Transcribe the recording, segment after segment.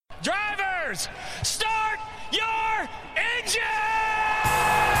cars, start your engines!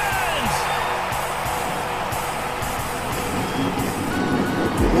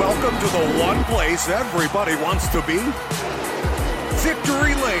 Welcome to the one place everybody wants to be.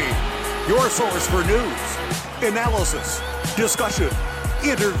 Victory Lane, your source for news, analysis, discussion,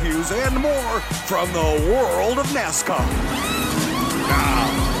 interviews, and more from the world of NASCAR.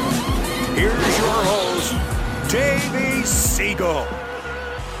 Now, here's your host, Davey Siegel.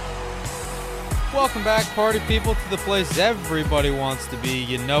 Welcome back, party people, to the place everybody wants to be.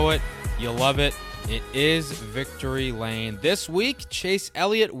 You know it, you love it. It is Victory Lane. This week, Chase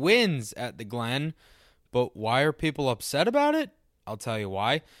Elliott wins at the Glen. But why are people upset about it? I'll tell you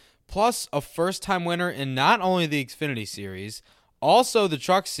why. Plus, a first-time winner in not only the Xfinity Series, also the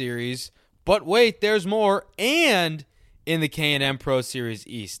Truck Series, but wait, there's more, and in the K&M Pro Series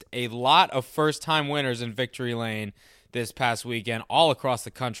East. A lot of first-time winners in Victory Lane this past weekend all across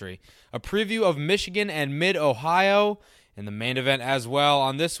the country. A preview of Michigan and Mid-Ohio in the main event as well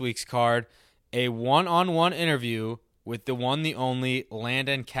on this week's card. A one-on-one interview with the one, the only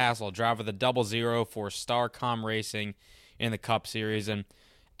Landon Cassill, driver of the 00 for Starcom Racing in the Cup Series, and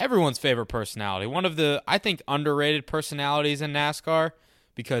everyone's favorite personality. One of the, I think, underrated personalities in NASCAR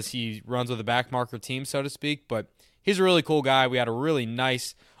because he runs with a backmarker team, so to speak, but he's a really cool guy. We had a really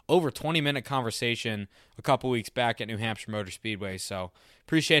nice, over 20-minute conversation a couple weeks back at New Hampshire Motor Speedway, so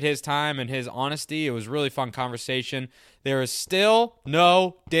appreciate his time and his honesty. It was a really fun conversation. There is still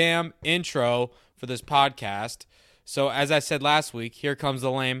no damn intro for this podcast, so as I said last week, here comes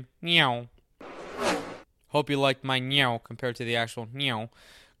the lame meow. Hope you liked my meow compared to the actual meow.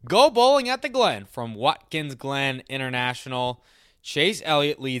 Go bowling at the Glen from Watkins Glen International. Chase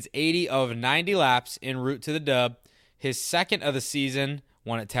Elliott leads 80 of 90 laps en route to the dub. His second of the season,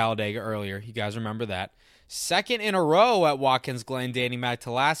 won at Talladega earlier. You guys remember that. Second in a row at Watkins Glen dating back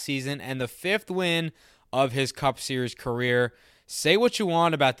to last season, and the fifth win of his Cup Series career. Say what you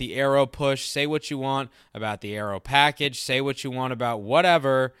want about the aero push. Say what you want about the aero package. Say what you want about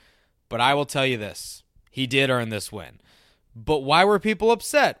whatever. But I will tell you this. He did earn this win. But why were people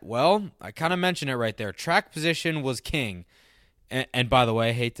upset? Well, I kind of mentioned it right there. Track position was king. And by the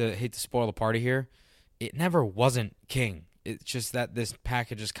way, hate to spoil the party here. It never wasn't king. It's just that this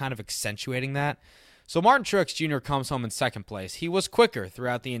package is kind of accentuating that. So Martin Truex Jr. comes home in second place. He was quicker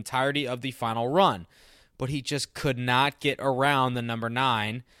throughout the entirety of the final run, but he just could not get around the number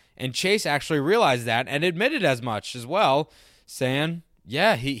 9. And Chase actually realized that and admitted as much as well, saying,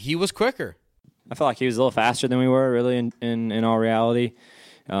 yeah, he was quicker. I felt like he was a little faster than we were, really, in all reality.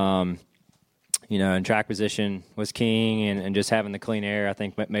 And track position was king, and just having the clean air, I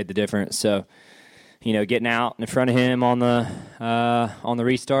think, made the difference. So, getting out in front of him on the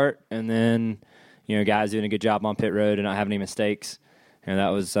restart, and then, guys doing a good job on pit road and not having any mistakes, that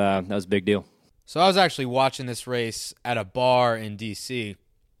was a big deal. So I was actually watching this race at a bar in D.C.,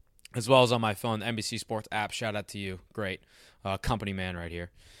 as well as on my phone, the NBC Sports app. Shout out to you. Great. Company man right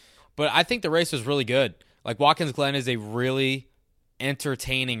here. But I think the race was really good. Like, Watkins Glen is a really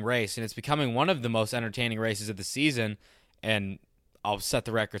entertaining race, and it's becoming one of the most entertaining races of the season. And I'll set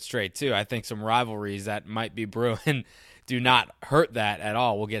the record straight, too. I think some rivalries that might be brewing do not hurt that at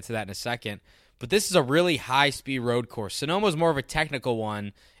all. We'll get to that in a second. But this is a really high-speed road course. Sonoma's more of a technical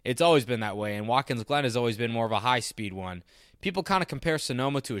one. It's always been that way, and Watkins Glen has always been more of a high-speed one. People kind of compare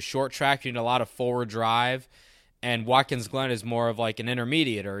Sonoma to a short track. You need a lot of forward drive. And Watkins Glen is more of like an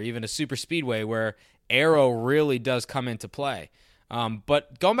intermediate or even a super speedway where aero really does come into play.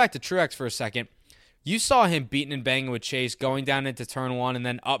 But going back to Truex for a second, you saw him beating and banging with Chase going down into turn 1 and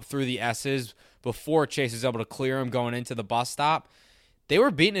then up through the S's before Chase was able to clear him going into the bus stop. They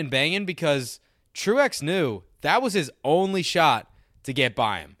were beating and banging because Truex knew that was his only shot to get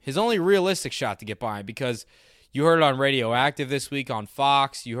by him, his only realistic shot to get by him, because you heard it on Radioactive this week on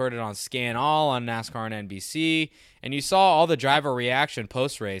Fox. You heard it on Scan All on NASCAR and NBC. And you saw all the driver reaction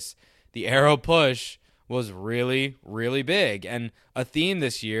post-race. The aero push was really, really big. And a theme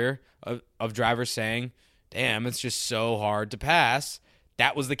this year of drivers saying, damn, it's just so hard to pass.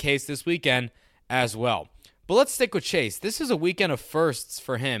 That was the case this weekend as well. But let's stick with Chase. This is a weekend of firsts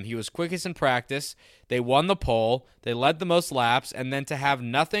for him. He was quickest in practice. They won the pole. They led the most laps. And then to have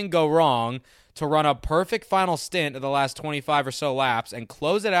nothing go wrong, to run a perfect final stint of the last 25 or so laps and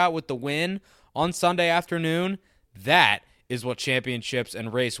close it out with the win on Sunday afternoon, that is what championships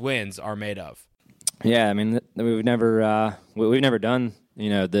and race wins are made of. Yeah, I mean, we've never done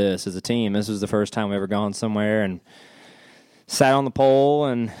this as a team. This was the first time we ever gone somewhere and sat on the pole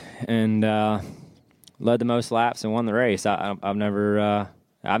and led the most laps and won the race. I've never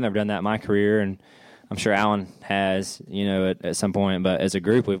done that in my career, and I'm sure Alan has, at some point. But as a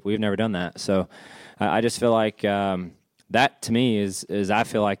group, we've never done that. So I just feel like that to me is I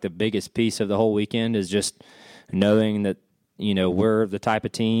feel like the biggest piece of the whole weekend is just knowing that, we're the type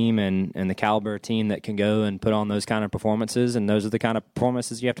of team and the caliber of team that can go and put on those kind of performances, and those are the kind of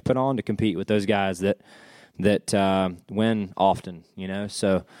performances you have to put on to compete with those guys that win often.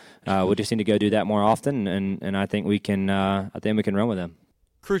 So we just need to go do that more often, and I think we can run with them.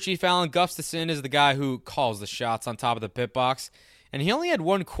 Crew Chief Alan Gustafson is the guy who calls the shots on top of the pit box, and he only had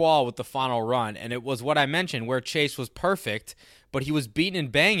one qual with the final run, and it was what I mentioned where Chase was perfect, but he was beaten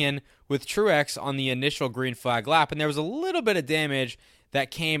and banging with Truex on the initial green flag lap, and there was a little bit of damage that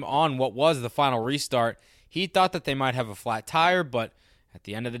came on what was the final restart. He thought that they might have a flat tire, but at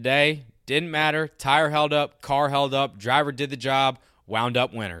the end of the day, didn't matter. Tire held up, car held up, driver did the job, wound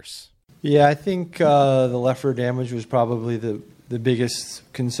up winners. Yeah, I think the left rear damage was probably the biggest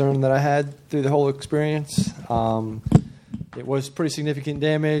concern that I had through the whole experience. It was pretty significant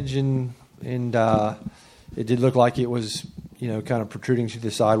damage, and it did look like it was, kind of protruding through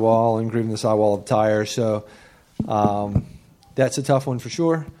the sidewall and grooving the sidewall of the tire. So that's a tough one for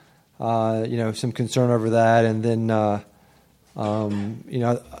sure. Some concern over that, and then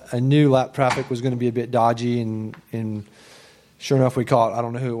I knew lap traffic was going to be a bit dodgy, and sure enough, we caught, I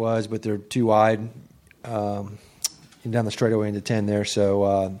don't know who it was, but they're too wide down the straightaway into 10 there.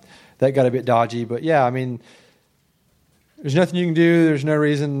 So that got a bit dodgy. But, yeah, I mean, there's nothing you can do. There's no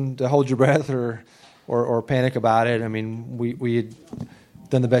reason to hold your breath or panic about it. I mean, we had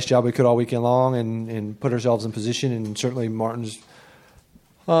done the best job we could all weekend long and put ourselves in position. And certainly Martin's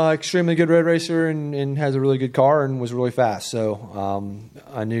extremely good road racer and has a really good car and was really fast. So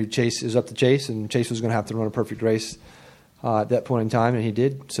I knew Chase is up to Chase, and Chase was going to have to run a perfect race at that point in time, and he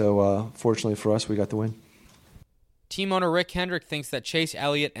did. So fortunately for us, we got the win. Team owner Rick Hendrick thinks that Chase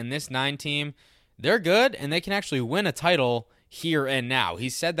Elliott and this 9 team, they're good, and they can actually win a title here and now. He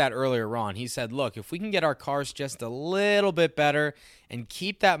said that earlier on. He said, look, if we can get our cars just a little bit better and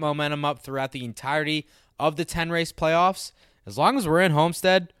keep that momentum up throughout the entirety of the 10-race playoffs, as long as we're in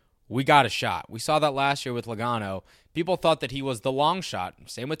Homestead, we got a shot. We saw that last year with Logano. People thought that he was the long shot.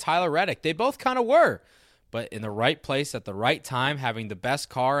 Same with Tyler Reddick. They both kind of were. But in the right place at the right time, having the best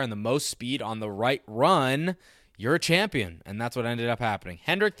car and the most speed on the right run, you're a champion. And that's what ended up happening.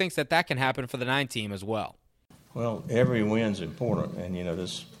 Hendrick thinks that can happen for the 9 team as well. Well, every win's important. And,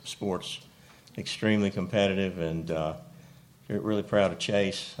 this sport's extremely competitive. And you're really proud of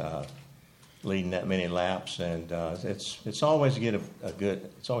Chase leading that many laps. And it's always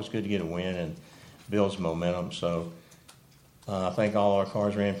it's always good to get a win and builds momentum. So I think all our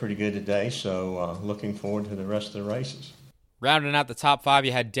cars ran pretty good today, so looking forward to the rest of the races. Rounding out the top 5,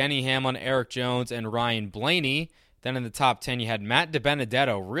 you had Denny Hamlin, Eric Jones, and Ryan Blaney. Then in the top 10, you had Matt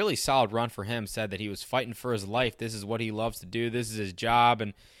DiBenedetto. Really solid run for him. Said that he was fighting for his life. This is what he loves to do. This is his job.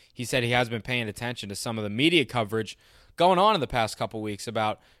 And he said he has been paying attention to some of the media coverage going on in the past couple weeks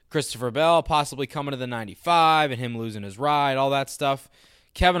about Christopher Bell possibly coming to the 95 and him losing his ride, all that stuff.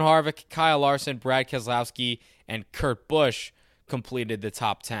 Kevin Harvick, Kyle Larson, Brad Keselowski, and Kurt Busch completed the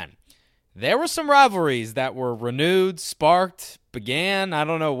top 10. There were some rivalries that were renewed, sparked, began. I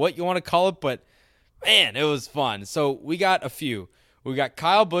don't know what you want to call it, but man, it was fun. So we got a few. We got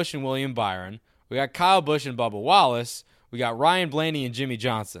Kyle Busch and William Byron. We got Kyle Busch and Bubba Wallace. We got Ryan Blaney and Jimmy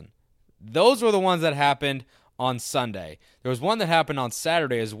Johnson. Those were the ones that happened on Sunday. There was one that happened on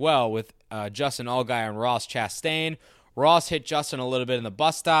Saturday as well with Justin Allgaier and Ross Chastain. Ross hit Justin a little bit in the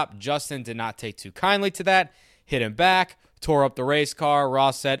bus stop. Justin did not take too kindly to that. Hit him back. Tore up the race car.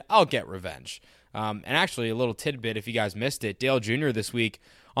 Ross said, I'll get revenge. And actually, a little tidbit, if you guys missed it, Dale Jr. this week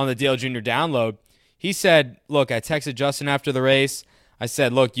on the Dale Jr. download, he said, look, I texted Justin after the race. I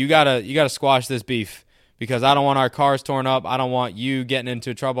said, look, you gotta squash this beef because I don't want our cars torn up. I don't want you getting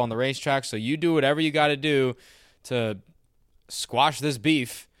into trouble on the racetrack. So you do whatever you got to do to squash this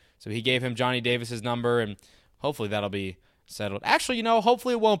beef. So he gave him Johnny Davis's number, and hopefully that'll be settled. Actually,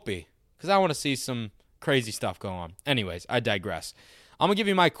 hopefully it won't be because I want to see some crazy stuff going on. Anyways, I digress. I'm going to give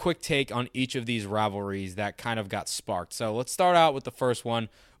you my quick take on each of these rivalries that kind of got sparked. So let's start out with the first one,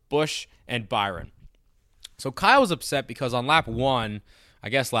 Busch and Byron. So Kyle was upset because on lap 1, I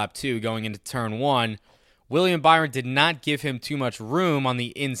guess lap 2, going into turn 1, William Byron did not give him too much room on the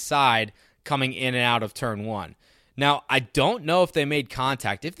inside coming in and out of turn 1. Now, I don't know if they made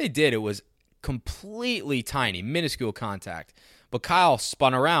contact. If they did, it was completely tiny, minuscule contact. But Kyle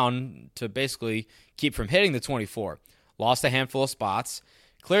spun around to basically keep from hitting the 24. Lost a handful of spots.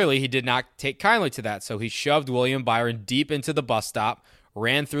 Clearly, he did not take kindly to that, so he shoved William Byron deep into the bus stop,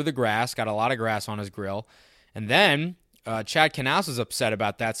 ran through the grass, got a lot of grass on his grill, and then Chad Knaus was upset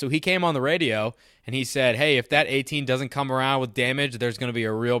about that. So he came on the radio and he said, hey, if that 18 doesn't come around with damage, there's going to be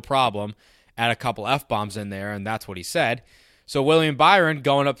a real problem. Add a couple F-bombs in there, and that's what he said. So William Byron,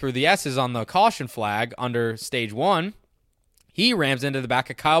 going up through the S's on the caution flag under stage 1, he rams into the back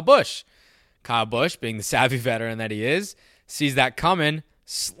of Kyle Busch. Kyle Busch, being the savvy veteran that he is, sees that coming,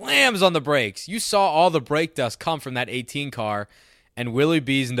 slams on the brakes. You saw all the brake dust come from that 18 car, and Willie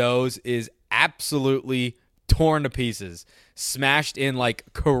B's nose is absolutely torn to pieces, smashed in like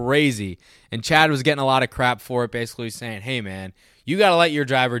crazy. And Chad was getting a lot of crap for it, basically saying, hey, man, you got to let your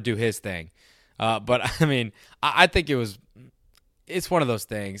driver do his thing. But, I mean, I think it's one of those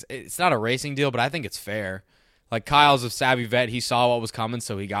things. It's not a racing deal, but I think it's fair. Like, Kyle's a savvy vet. He saw what was coming,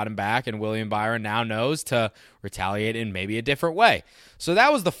 so he got him back, and William Byron now knows to retaliate in maybe a different way. So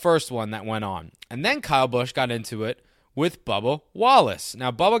that was the first one that went on. And then Kyle Busch got into it with Bubba Wallace. Now,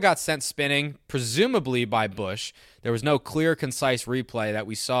 Bubba got sent spinning, presumably by Busch. There was no clear, concise replay that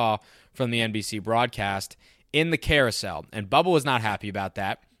we saw from the NBC broadcast in the carousel, and Bubba was not happy about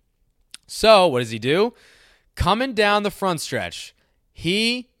that. So, what does he do? Coming down the front stretch,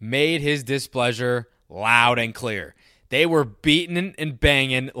 he made his displeasure loud and clear. They were beating and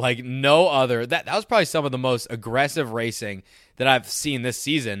banging like no other. That was probably some of the most aggressive racing that I've seen this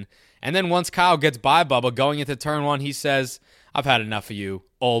season. And then once Kyle gets by Bubba going into turn 1, he says, I've had enough of you,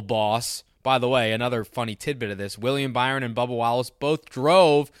 old boss. By the way, another funny tidbit of this, William Byron and Bubba Wallace both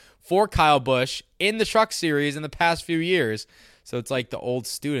drove for Kyle Busch in the Truck Series in the past few years. So it's like the old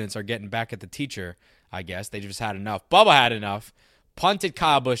students are getting back at the teacher, I guess. They just had enough. Bubba had enough, punted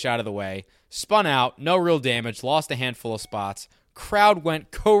Kyle Busch out of the way, spun out, no real damage, lost a handful of spots. Crowd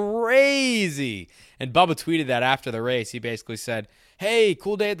went crazy. And Bubba tweeted that after the race. He basically said, hey,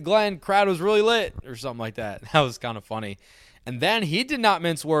 cool day at the Glen, crowd was really lit, or something like that. That was kind of funny. And then he did not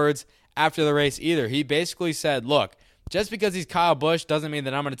mince words after the race either. He basically said, look, just because he's Kyle Busch doesn't mean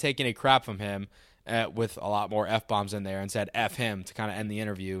that I'm going to take any crap from him, with a lot more F-bombs in there, and said F him to kind of end the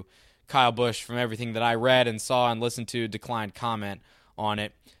interview. Kyle Busch, from everything that I read and saw and listened to, declined comment on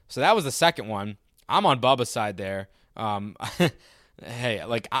it. So that was the second one. I'm on Bubba's side there. Hey,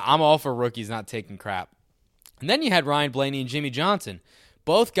 like, I'm all for rookies not taking crap. And then you had Ryan Blaney and Jimmy Johnson.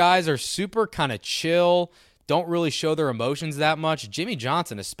 Both guys are super kind of chill, don't really show their emotions that much. Jimmy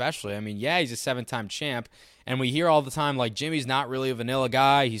Johnson especially. I mean, yeah, he's a 7-time champ, and we hear all the time, like, Jimmy's not really a vanilla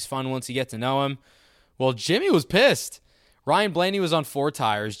guy. He's fun once you get to know him. Well, Jimmy was pissed. Ryan Blaney was on 4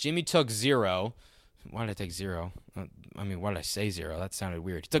 tires. Jimmy took 0. Why did I take 0? I mean, why did I say 0? That sounded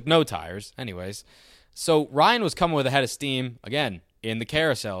weird. He took no tires. Anyways, so Ryan was coming with a head of steam, again, in the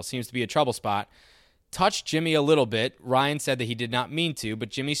carousel. Seems to be a trouble spot. Touched Jimmy a little bit. Ryan said that he did not mean to, but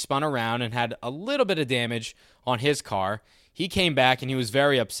Jimmy spun around and had a little bit of damage on his car. He came back and he was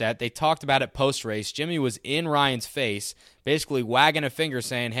very upset. They talked about it post-race. Jimmy was in Ryan's face, basically wagging a finger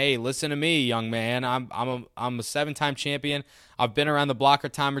saying, hey, listen to me, young man. I'm a 7-time champion. I've been around the block a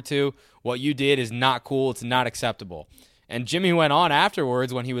time or two. What you did is not cool. It's not acceptable. And Jimmy went on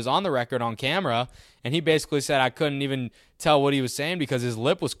afterwards when he was on the record on camera, and he basically said I couldn't even tell what he was saying because his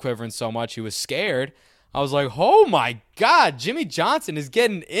lip was quivering so much he was scared. I was like, oh my God, Jimmy Johnson is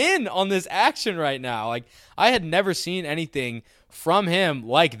getting in on this action right now. Like, I had never seen anything from him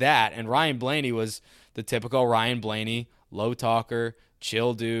like that. And Ryan Blaney was the typical Ryan Blaney, low talker,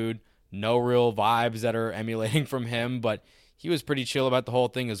 chill dude, no real vibes that are emulating from him, but he was pretty chill about the whole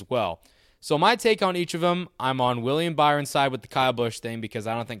thing as well. So my take on each of them, I'm on William Byron's side with the Kyle Busch thing because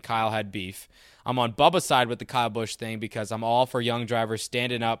I don't think Kyle had beef. I'm on Bubba's side with the Kyle Busch thing because I'm all for young drivers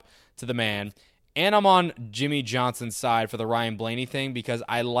standing up to the man. And I'm on Jimmy Johnson's side for the Ryan Blaney thing because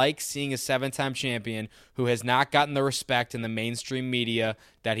I like seeing a 7-time champion who has not gotten the respect in the mainstream media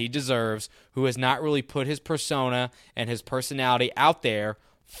that he deserves, who has not really put his persona and his personality out there,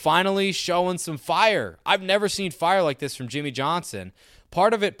 finally showing some fire. I've never seen fire like this from Jimmy Johnson.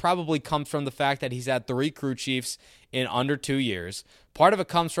 Part of it probably comes from the fact that he's had 3 crew chiefs in under 2 years. Part of it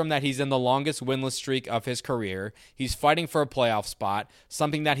comes from that he's in the longest winless streak of his career. He's fighting for a playoff spot,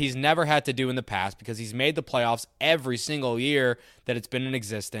 something that he's never had to do in the past because he's made the playoffs every single year that it's been in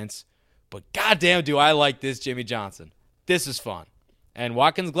existence. But goddamn, do I like this Jimmy Johnson. This is fun. And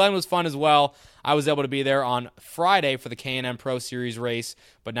Watkins Glen was fun as well. I was able to be there on Friday for the K&N Pro Series race,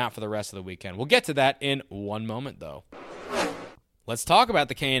 but not for the rest of the weekend. We'll get to that in one moment, though. Let's talk about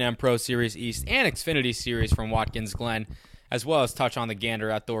the K&N Pro Series East and Xfinity Series from Watkins Glen, as well as touch on the Gander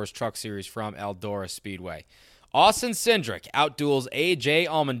Outdoors Truck Series from Eldora Speedway. Austin Cindric outduels A.J.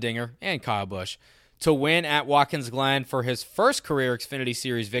 Allmendinger and Kyle Busch to win at Watkins Glen for his first career Xfinity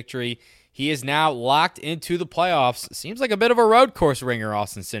Series victory. He is now locked into the playoffs. Seems like a bit of a road course ringer,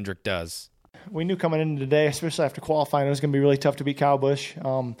 Austin Cindric does. We knew coming into today, especially after qualifying, it was going to be really tough to beat Kyle Busch.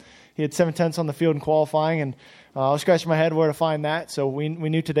 He had 7/10 on the field in qualifying, and I was scratching my head where to find that. So we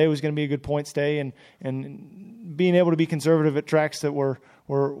knew today was going to be a good points day, and being able to be conservative at tracks that are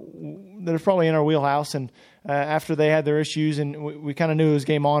probably in our wheelhouse. And after they had their issues, and we kind of knew it was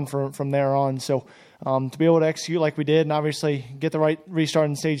game on from there on. So to be able to execute like we did, and obviously get the right restart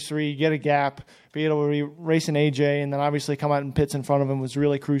in stage 3, get a gap, be able to race an AJ, and then obviously come out in pits in front of him was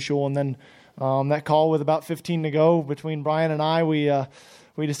really crucial. And then that call with about 15 to go between Brian and I,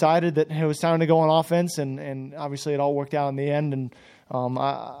 we decided that it was time to go on offense, and obviously it all worked out in the end. And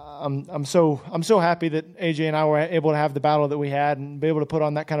I'm so happy that AJ and I were able to have the battle that we had and be able to put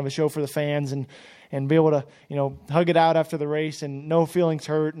on that kind of a show for the fans, and be able to hug it out after the race and no feelings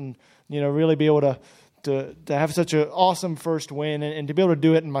hurt, and really be able to have such an awesome first win, and to be able to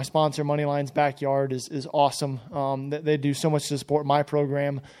do it in my sponsor Moneyline's backyard is awesome. They do so much to support my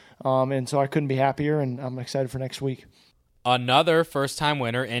program, and so I couldn't be happier, and I'm excited for next week. Another first-time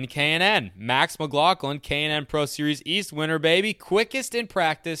winner in K&N. Max McLaughlin, K&N Pro Series East winner, baby. Quickest in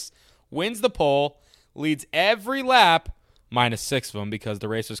practice, wins the pole, leads every lap, minus 6 of them because the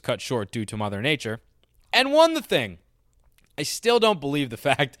race was cut short due to Mother Nature, and won the thing. I still don't believe the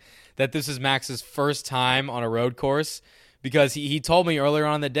fact that this is Max's first time on a road course, because he told me earlier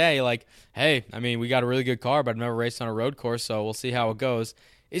on in the day, like, hey, I mean, we got a really good car, but I've never raced on a road course, so we'll see how it goes.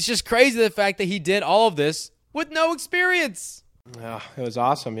 It's just crazy the fact that he did all of this with no experience. Oh, it was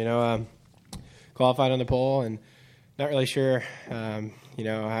awesome. Qualified on the pole, and not really sure,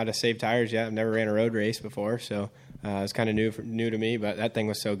 how to save tires yet. I've never ran a road race before, so it's kind of new to me. But that thing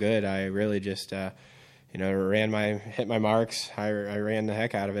was so good. I really just, hit my marks. I ran the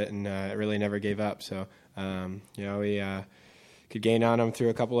heck out of it, and I really never gave up. So, we could gain on them through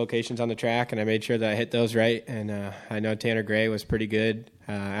a couple locations on the track, and I made sure that I hit those right. And I know Tanner Gray was pretty good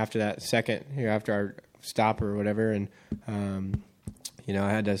after that second, after our stop or whatever, and I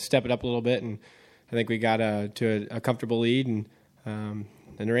had to step it up a little bit, and I think we got to a comfortable lead, and then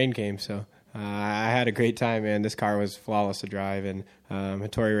the rain came, so I had a great time, man. This car was flawless to drive, and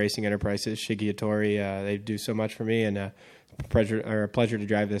Hattori Racing Enterprises, Shiggy Hattori, they do so much for me, and a pleasure to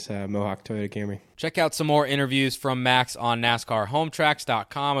drive this Mohawk Toyota Camry. Check out some more interviews from Max on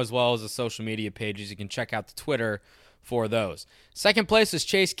NASCARHometracks.com, as well as the social media pages. You can check out the Twitter for those. Second place is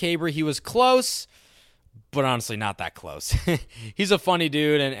Chase Cabre. He was close, but honestly not that close. He's a funny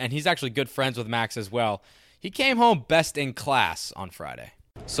dude, and he's actually good friends with Max as well. He came home best in class on Friday.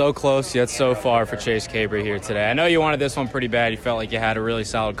 So close, yet so far for Chase Cabre here today. I know you wanted this one pretty bad. You felt like you had a really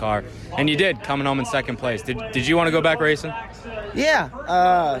solid car, and you did, coming home in second place. Did you want to go back racing? Yeah,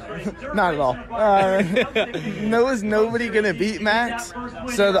 not at all. There was nobody going to beat Max,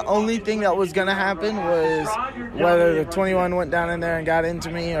 so the only thing that was going to happen was whether the 21 went down in there and got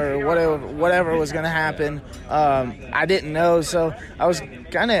into me or whatever was going to happen. I didn't know, so I was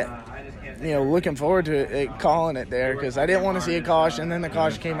kind of looking forward to it, calling it there, because I didn't want to see a caution. Then the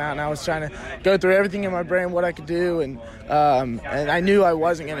caution came out, and I was trying to go through everything in my brain, what I could do, and I knew I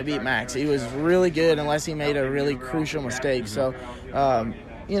wasn't going to beat Max. He was really good unless he made a really crucial mistake. So,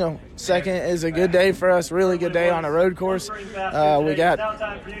 second is a good day for us, really good day on a road course. We got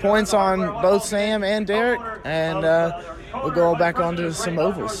points on both Sam and Derek, and we'll go back onto some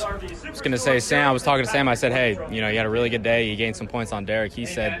ovals. I was going to say, Sam, I was talking to Sam. I said, hey, you had a really good day. You gained some points on Derek. He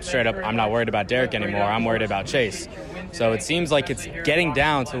said straight up, I'm not worried about Derek anymore. I'm worried about Chase. So it seems like it's getting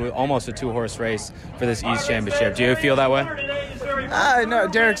down to almost a 2-horse race for this East Championship. Do you feel that way? No,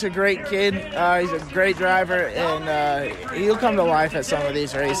 Derek's a great kid. He's a great driver, and he'll come to life at some of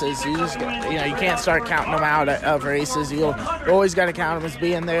these races. You just, you can't start counting them out of races. You always got to count them as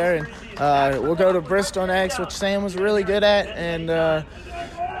being there. And we'll go to Bristol next, which Sam was really good at, and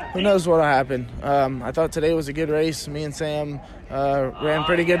who knows what'll happen. I thought today was a good race. Me and Sam ran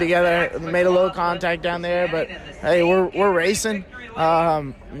pretty good together. Made a little contact down there, but hey, we're racing.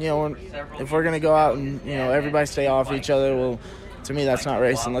 If we're gonna go out and everybody stay off each other, to me that's not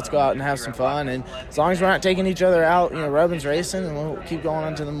racing. Let's go out and have some fun, and as long as we're not taking each other out, Rubin's racing, and we'll keep going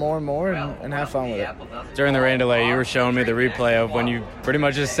on to the more and more and have fun with it. During the rain delay, you were showing me the replay of when you pretty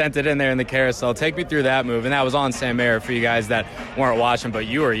much just sent it in there in the carousel. Take me through that move, and that was on Sam Mayer for you guys that weren't watching, but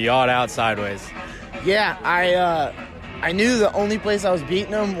you were yawed out sideways. Yeah, I knew the only place I was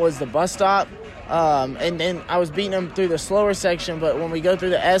beating him was the bus stop. And then I was beating him through the slower section, but when we go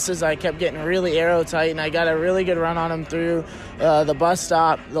through the S's, I kept getting really arrow tight, and I got a really good run on him through the bus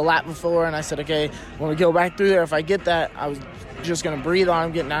stop the lap before, and I said, okay, when we go back through there, if I get that, I was just going to breathe on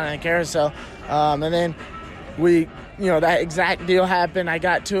him getting down in the carousel. And then we that exact deal happened. I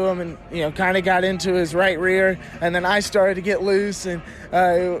got to him and, kind of got into his right rear, and then I started to get loose and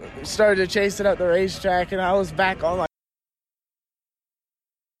started to chase it up the racetrack, and I was back on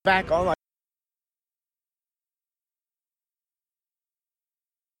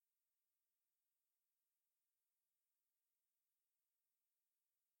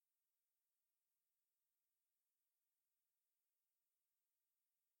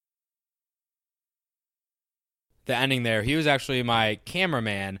the ending there. He was actually my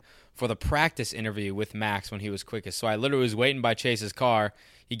cameraman for the practice interview with Max when he was quickest. So I literally was waiting by Chase's car.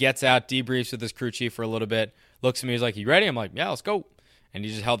 He gets out, debriefs with his crew chief for a little bit, looks at me, he's like, "You ready?" I'm like, "Yeah, let's go." And he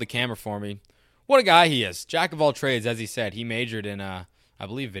just held the camera for me. What a guy he is. Jack of all trades, as he said. He majored in, I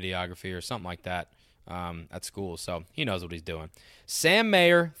believe, videography or something like that at school. So he knows what he's doing. Sam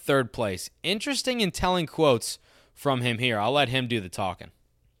Mayer, third place. Interesting and telling quotes from him here. I'll let him do the talking.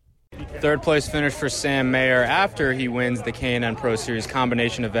 Third place finish for Sam Mayer after he wins the K&N Pro Series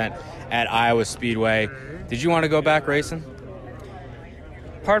combination event at Iowa Speedway. Did you want to go back racing?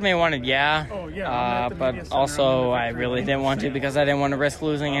 Part of me wanted, but also I really didn't want to because I didn't want to risk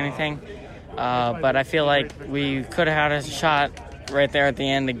losing anything. But I feel like we could have had a shot right there at the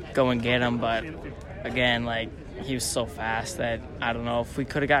end to go and get him. But again, he was so fast that I don't know if we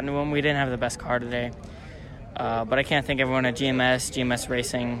could have gotten to him. We didn't have the best car today. But I can't thank everyone at GMS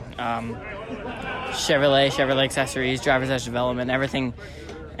Racing, Chevrolet Accessories, Driver's Edge Development, everything,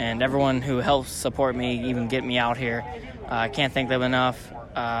 and everyone who helps support me, even get me out here. I can't thank them enough.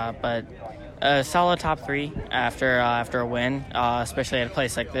 But a solid top 3 after a win, especially at a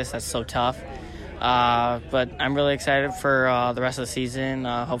place like this that's so tough. But I'm really excited for the rest of the season.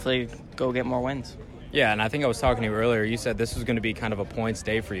 Hopefully, go get more wins. Yeah, and I think I was talking to you earlier. You said this was going to be kind of a points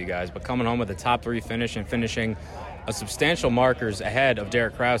day for you guys, but coming home with a top 3 finish and finishing a substantial markers ahead of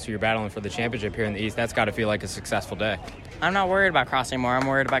Derek Kraus, who you're battling for the championship here in the East, that's got to feel like a successful day. I'm not worried about Kraus anymore. I'm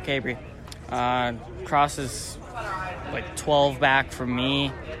worried about Capri. Kraus is 12 back from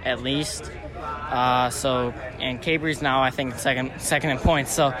me at least. And Capri's now, I think, second in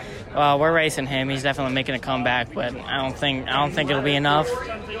points. So we're racing him. He's definitely making a comeback, but I don't think it'll be enough.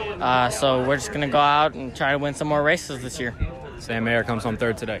 So we're just going to go out and try to win some more races this year. Sam Mayer comes home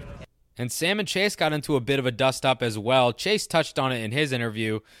third today. And Sam and Chase got into a bit of a dust-up as well. Chase touched on it in his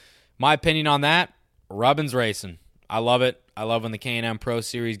interview. My opinion on that, Rubbin's racing. I love it. I love when the K&M Pro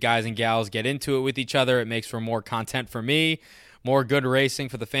Series guys and gals get into it with each other. It makes for more content for me, more good racing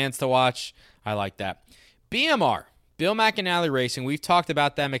for the fans to watch. I like that. BMR, Bill McAnally Racing, we've talked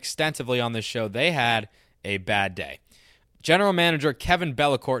about them extensively on this show. They had a bad day. General Manager Kevin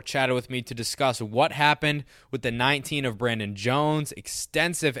Bellecourt chatted with me to discuss what happened with the 19 of Brandon Jones,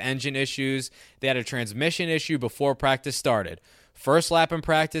 extensive engine issues. They had a transmission issue before practice started. First lap in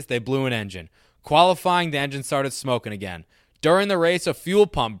practice, they blew an engine. Qualifying, the engine started smoking again. During the race, a fuel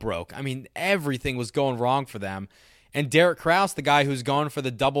pump broke. I mean, everything was going wrong for them. And Derek Kraus, the guy who's going for the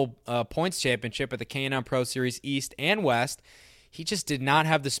double points championship at the K&N Pro Series East and West, he just did not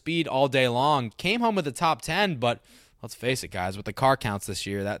have the speed all day long. Came home with the top 10, but let's face it, guys, with the car counts this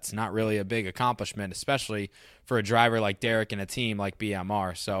year, that's not really a big accomplishment, especially for a driver like Derek and a team like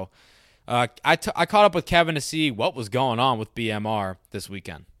BMR. So I caught up with Kevin to see what was going on with BMR this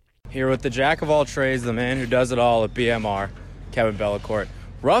weekend. Here with the jack of all trades, the man who does it all at BMR, Kevin Bellecourt.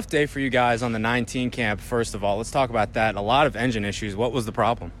 Rough day for you guys on the 19 camp, first of all. Let's talk about that. A lot of engine issues. What was the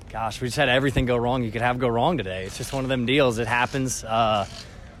problem? Gosh, we just had everything go wrong you could have go wrong today. It's just one of them deals. It happens.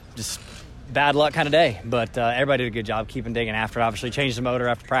 Just bad luck kind of day. But everybody did a good job keeping digging after it. Obviously changed the motor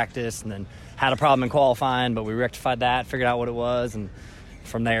after practice and then had a problem in qualifying, but we rectified that, figured out what it was, and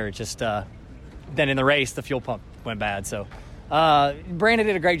from there it just then in the race the fuel pump went bad. So Brandon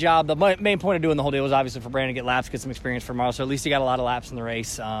did a great job. The main point of doing the whole deal was obviously for Brandon to get laps, get some experience for tomorrow. So at least he got a lot of laps in the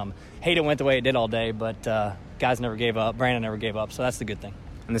race. Hate it went the way it did all day, but guys never gave up. Brandon never gave up, so that's the good thing.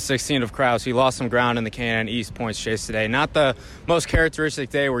 And the 16 of Kraus, he lost some ground in the K&N East points chase today. Not the most characteristic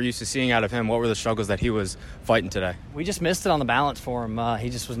day we're used to seeing out of him. What were the struggles that he was fighting today? We just missed it on the balance for him. He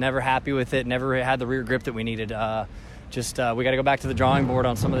just was never happy with it, never had the rear grip that we needed. We got to go back to the drawing board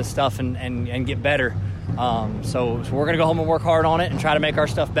on some of this stuff and get better. So we're going to go home and work hard on it and try to make our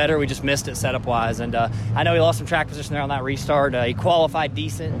stuff better. We just missed it setup-wise. And I know he lost some track position there on that restart. He qualified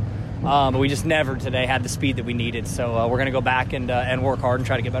decent, but we just never today had the speed that we needed. So we're going to go back and work hard and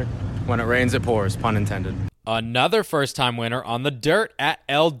try to get better. When it rains, it pours, pun intended. Another first-time winner on the dirt at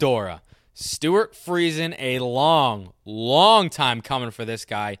Eldora. Stuart Friesen, a long time coming for this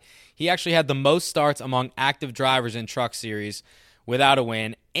guy. He actually had the most starts among active drivers in Truck Series without a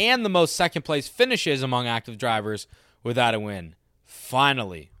win, and the most second-place finishes among active drivers without a win.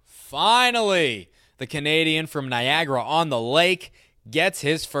 Finally, the Canadian from Niagara-on-the-Lake, gets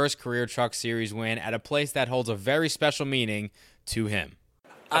his first career Truck Series win at a place that holds a very special meaning to him.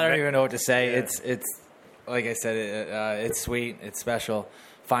 I don't even know what to say. It's like I said, it's sweet. It's special.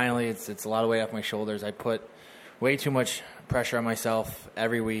 Finally, it's a lot of weight off my shoulders. I put way too much pressure on myself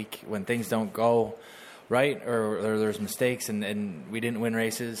every week when things don't go right or there's mistakes and we didn't win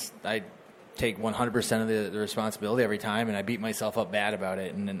races. I take 100% of the responsibility every time, and I beat myself up bad about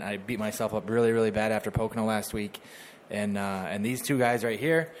it. And then I beat myself up really, really bad after Pocono last week. And these two guys right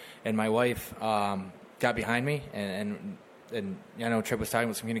here and my wife got behind me, and I know Tripp was talking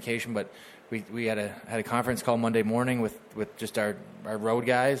about some communication, but we had a conference call Monday morning with just our road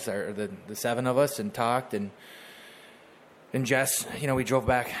guys, the 7 of us, and talked. And Jess, we drove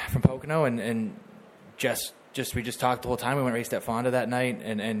back from Pocono, and Jess we just talked the whole time. We went raced at Fonda that night,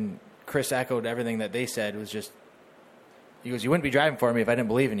 and Chris echoed everything that they said. Was just, he goes, "You wouldn't be driving for me if I didn't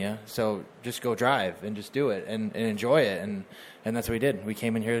believe in you. So just go drive and just do it and enjoy it." And that's what we did. We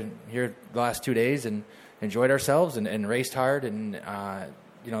came in here the last 2 days and enjoyed ourselves and raced hard. And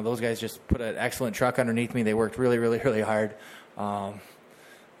those guys just put an excellent truck underneath me. They worked really, really, really hard.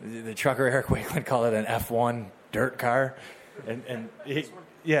 The trucker Eric Wakeland called it an F1 dirt car, and this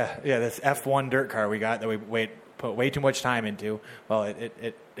F1 dirt car we got that we put way too much time into. Well,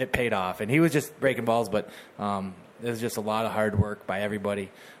 it paid off, and he was just breaking balls, but it was just a lot of hard work by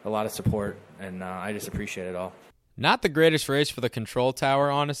everybody, a lot of support, and I just appreciate it all. Not the greatest race for the control tower,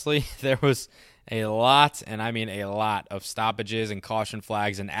 honestly. There was a lot, and I mean a lot, of stoppages and caution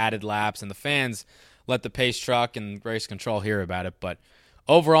flags and added laps, and the fans let the pace truck and race control hear about it. But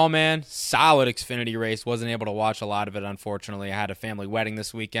overall, man, solid Xfinity race. Wasn't able to watch a lot of it, unfortunately. I had a family wedding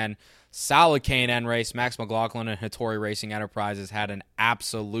this weekend. Solid K&N race. Max McLaughlin and Hattori Racing Enterprises had an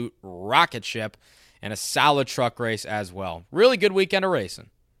absolute rocket ship, and a solid truck race as well. Really good weekend of racing.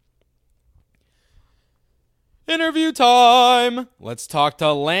 Interview time! Let's talk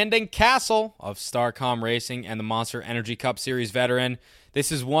to Landon Cassill of Starcom Racing and the Monster Energy Cup Series veteran.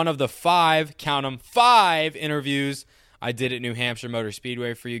 This is one of the 5, count them, 5 interviews I did at New Hampshire Motor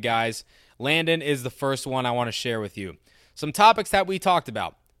Speedway for you guys. Landon is the first one I want to share with you. Some topics that we talked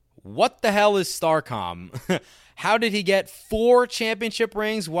about. What the hell is Starcom? How did he get 4 championship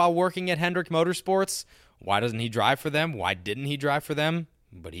rings while working at Hendrick Motorsports? Why doesn't he drive for them? Why didn't he drive for them?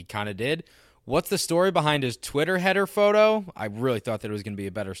 But he kind of did. What's the story behind his Twitter header photo? I really thought that it was going to be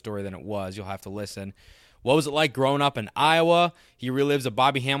a better story than it was. You'll have to listen. What was it like growing up in Iowa? He relives a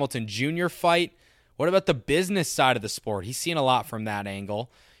Bobby Hamilton Jr. fight. What about the business side of the sport? He's seen a lot from that angle.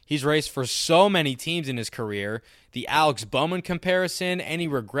 He's raced for so many teams in his career. The Alex Bowman comparison, any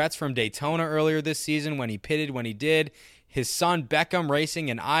regrets from Daytona earlier this season when he pitted when he did, his son Beckham racing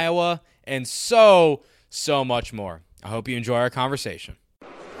in Iowa, and so much more. I hope you enjoy our conversation.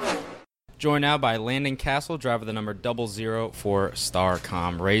 Joined now by Landon Cassill, driver the number 00 for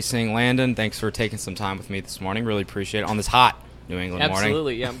Starcom Racing. Landon, thanks for taking some time with me this morning. Really appreciate it on this hot New England morning.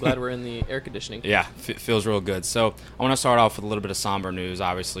 Absolutely, yeah. I'm glad we're in the air conditioning. Yeah, feels real good. So I want to start off with a little bit of somber news.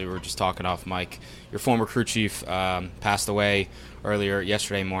 Obviously, we were just talking off mic. Your former crew chief passed away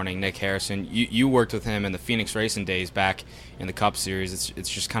yesterday morning, Nick Harrison. You worked with him in the Phoenix racing days back in the Cup Series. It's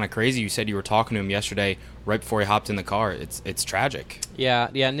just kind of crazy. You said you were talking to him yesterday right before he hopped in the car. It's tragic. Yeah.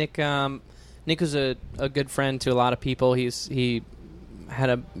 Nick was a good friend to a lot of people. He had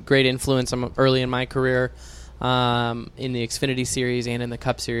a great influence early in my career in the Xfinity Series and in the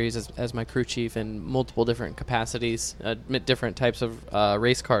Cup Series as my crew chief in multiple different capacities, different types of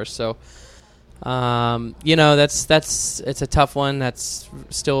race cars. So, it's a tough one. That's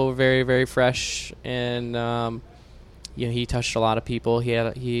still very, very fresh, and he touched a lot of people.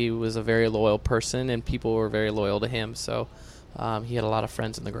 He was a very loyal person, and people were very loyal to him. So. He had a lot of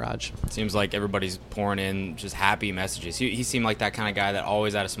friends in the garage. It seems like everybody's pouring in just happy messages. He seemed like that kind of guy that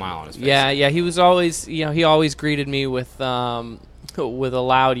always had a smile on his face. Yeah. He was always, he always greeted me with a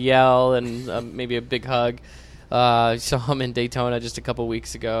loud yell and maybe a big hug. I saw him in Daytona just a couple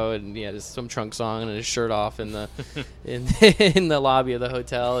weeks ago, and he had some trunks on and his shirt off in the in the lobby of the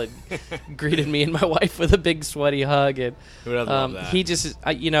hotel, and greeted me and my wife with a big sweaty hug. And who doesn't love that? He just,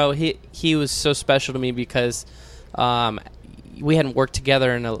 he was so special to me because. We hadn't worked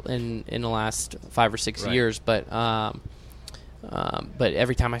together in the last 5 or 6 years, but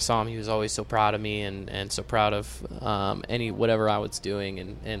every time I saw him, he was always so proud of me and so proud of whatever I was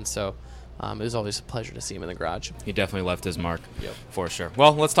doing, and so it was always a pleasure to see him in the garage. He definitely left his mark, for sure.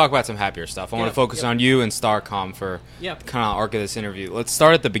 Well, let's talk about some happier stuff. I want to focus on you and StarCom for kind of arc of this interview. Let's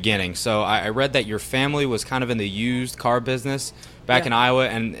start at the beginning. So I read that your family was kind of in the used car business back in Iowa,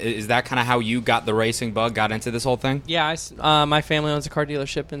 and is that kind of how you got the racing bug, got into this whole thing? Yeah, my family owns a car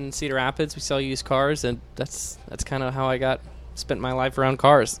dealership in Cedar Rapids. We sell used cars, and that's kind of how I spent my life around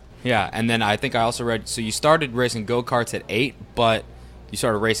cars. Yeah, and then I think I also read, so you started racing go-karts at 8, but you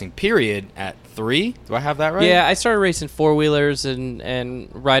started racing period at 3? Do I have that right? Yeah, I started racing four-wheelers and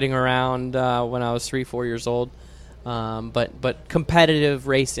riding around when I was 3-4 years old. But competitive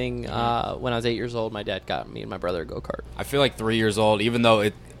racing, when I was 8 years old, my dad got me and my brother a go-kart. I feel like 3 years old, even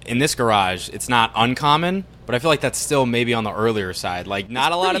though in this garage, it's not uncommon, but I feel like that's still maybe on the earlier side. Like,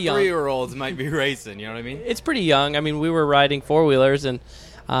 not a lot of 3-year-olds might be racing, you know what I mean? It's pretty young. I mean, we were riding four-wheelers, and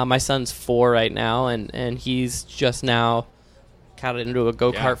my son's 4 right now, and he's just now got into a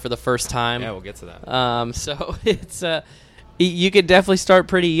go-kart for the first time. Yeah, we'll get to that. So it's you could definitely start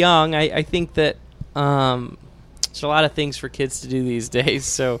pretty young. I think that there's a lot of things for kids to do these days.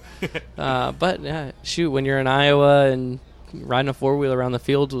 So, but shoot, when you're in Iowa and riding a four-wheeler around the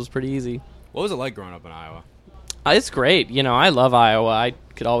fields was pretty easy. What was it like growing up in Iowa? It's great. You know, I love Iowa. I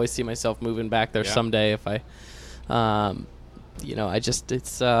could always see myself moving back there someday if I. You know,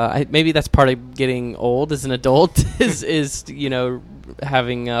 maybe that's part of getting old as an adult is you know,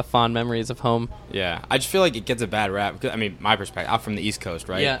 having fond memories of home. Yeah, I just feel like it gets a bad rap. I mean, my perspective, I'm from the East Coast,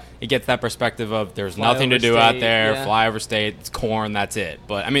 right? Yeah. It gets that perspective of there's nothing to do out there, fly over state, it's corn, that's it.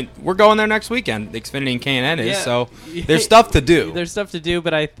 But, I mean, we're going there next weekend, the Xfinity and K&N is, so there's stuff to do. There's stuff to do,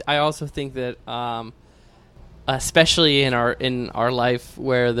 but I also think that especially in our life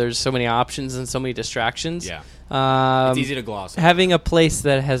where there's so many options and so many distractions. Yeah. It's easy to gloss over. Having a place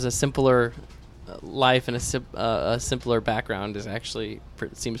that has a simpler life and a simpler background is actually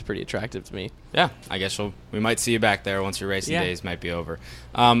seems pretty attractive to me. Yeah, I guess we might see you back there once your racing days might be over.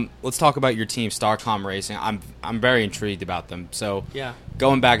 Let's talk about your team, StarCom Racing. I'm very intrigued about them. So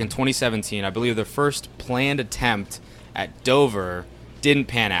going back in 2017, I believe their first planned attempt at Dover didn't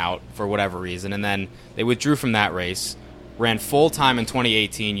pan out for whatever reason, and then they withdrew from that race, ran full-time in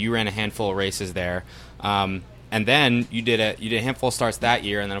 2018. You ran a handful of races there. And then you did a handful of starts that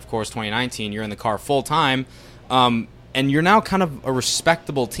year, and then, of course, 2019, you're in the car full-time. And you're now kind of a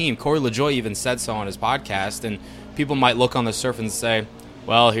respectable team. Corey LaJoie even said so on his podcast, and people might look on the surface and say,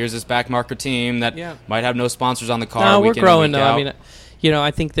 well, here's this backmarker team that might have no sponsors on the car. No, we're growing, though. I mean, you know,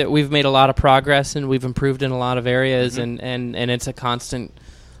 I think that we've made a lot of progress, and we've improved in a lot of areas, and it's a constant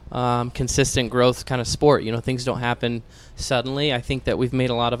consistent growth kind of sport. You know, things don't happen suddenly. I think that we've made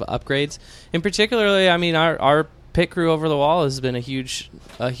a lot of upgrades. And particularly, I mean, our pit crew over the wall has been a huge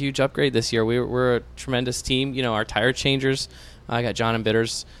upgrade this year. We're a tremendous team. You know, our tire changers, I got John and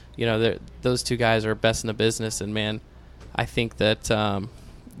Bitters. You know, those two guys are best in the business. And man, I think that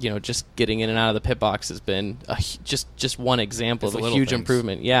you know, just getting in and out of the pit box has been just one example of a huge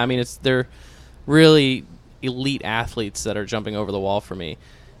improvement. Yeah, I mean, they're really elite athletes that are jumping over the wall for me.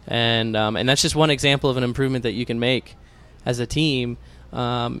 And that's just one example of an improvement that you can make as a team.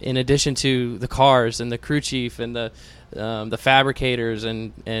 In addition to the cars and the crew chief and the fabricators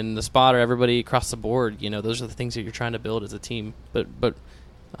and the spotter, everybody across the board, you know, those are the things that you're trying to build as a team. But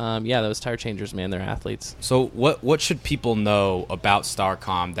those tire changers, man, they're athletes. So what should people know about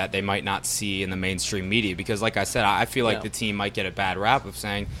StarCom that they might not see in the mainstream media? Because like I said, I feel like the team might get a bad rap of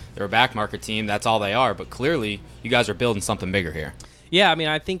saying they're a backmarker team, that's all they are. But clearly, you guys are building something bigger here. Yeah, I mean,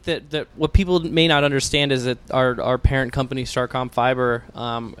 I think that what people may not understand is that our parent company, StarCom Fiber,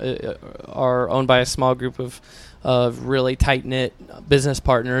 are owned by a small group of really tight-knit business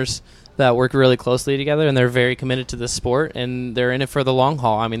partners that work really closely together, and they're very committed to this sport, and they're in it for the long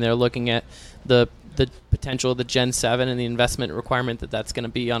haul. I mean, they're looking at the potential of the Gen 7 and the investment requirement that's going to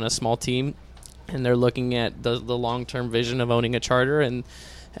be on a small team, and they're looking at the long-term vision of owning a charter, and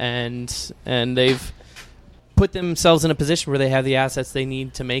they've put themselves in a position where they have the assets they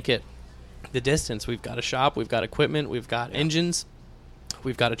need to make it the distance. We've got a shop, we've got equipment, we've got engines,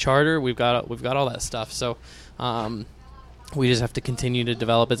 we've got a charter, we've got all that stuff. So we just have to continue to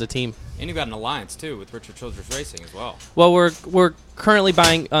develop as a team. And you've got an alliance too with Richard Childress Racing as well. Well, we're currently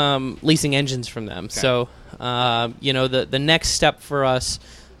buying leasing engines from them. Okay. So you know, the next step for us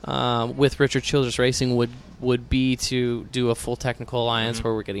with Richard Childress Racing would be to do a full technical alliance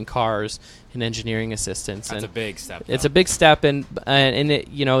where we're getting cars and engineering assistance. That's a big step. It's a big step, and it,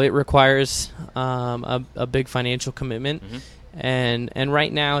 you know, it requires a big financial commitment. And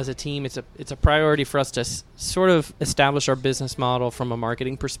right now, as a team, it's a priority for us to sort of establish our business model from a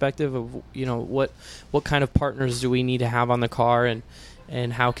marketing perspective of, you know, what kind of partners do we need to have on the car,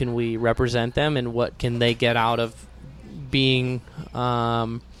 how can we represent them, and what can they get out of being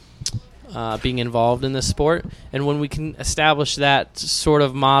involved in this sport. And when we can establish that sort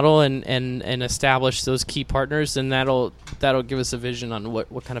of model and establish those key partners, then that'll give us a vision on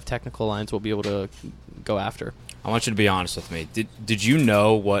what kind of technical lines we'll be able to go after. I want you to be honest with me. Did you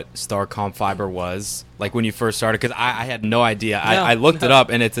know what Starcom Fiber was, like, when you first started? Because I had no idea. I looked it up,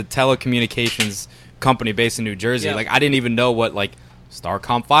 and it's a telecommunications company based in New Jersey. Yeah. Like, I didn't even know what, like,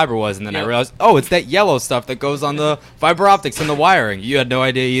 Starcom Fiber was, and then I realized, oh, it's that yellow stuff that goes on the fiber optics and the wiring. You had no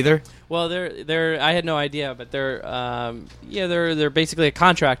idea either? Well, they're I had no idea, but they're basically a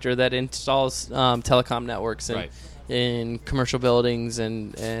contractor that installs telecom networks in commercial buildings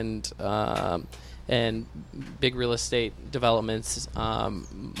and big real estate developments,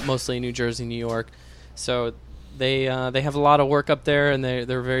 mostly in New Jersey, New York. So they have a lot of work up there, and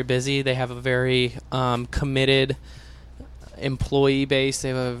they're very busy. They have a very committed employee base. They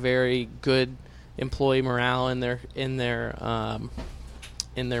have a very good employee morale in their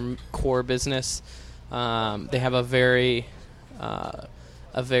core business. They have a very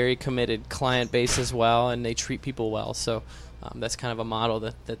committed client base as well, and they treat people well. So that's kind of a model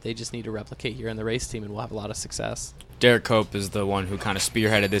that they just need to replicate here in the race team, and we'll have a lot of success. Derek Cope is the one who kind of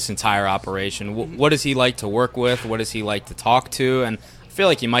spearheaded this entire operation. What does he like to work with? What does he like to talk to? And I feel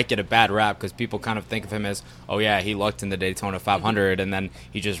like he might get a bad rap because people kind of think of him as, oh yeah, he lucked in the Daytona 500 and then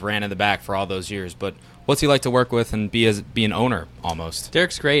he just ran in the back for all those years. But what's he like to work with and be an owner almost?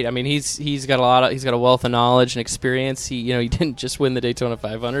 Derek's great. I mean, he's got a wealth of knowledge and experience. He didn't just win the Daytona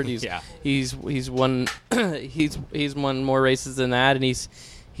 500. He's won he's won more races than that, and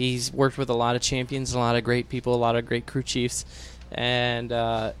he's worked with a lot of champions, a lot of great people, a lot of great crew chiefs, and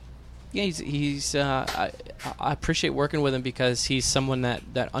I appreciate working with him because he's someone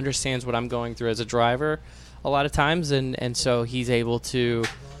that understands what I'm going through as a driver a lot of times, and so he's able to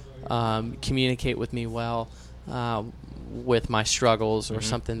communicate with me well with my struggles or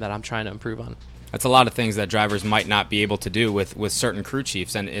something that I'm trying to improve on. That's a lot of things that drivers might not be able to do with certain crew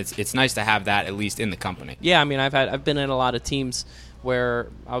chiefs, and it's nice to have that at least in the company. Yeah, I mean, I've been in a lot of teams where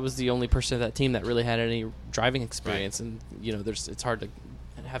I was the only person of that team that really had any driving experience, and it's hard to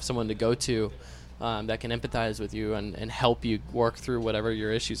have someone to go to that can empathize with you and help you work through whatever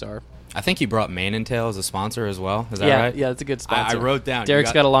your issues are. I think he brought Mane and Tail as a sponsor as well. Is that right? Yeah, it's a good sponsor. I wrote down.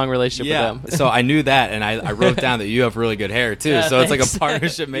 Derek's got a long relationship with them. So I knew that, and I wrote down that you have really good hair too. Yeah, so thanks. it's like a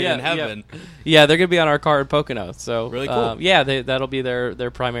partnership made in heaven. Yeah, they're going to be on our car at Pocono. So really cool. That'll be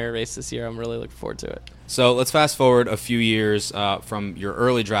their primary race this year. I'm really looking forward to it. So let's fast forward a few years from your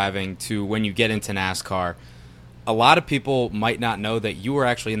early driving to when you get into NASCAR. A lot of people might not know that you were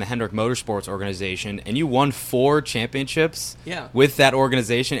actually in the Hendrick Motorsports organization, and you won 4 championships with that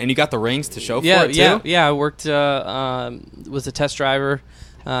organization, and you got the rings to show for it too? Yeah. I worked, was a test driver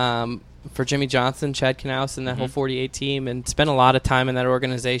for Jimmy Johnson, Chad Knaus, and that whole 48 team, and spent a lot of time in that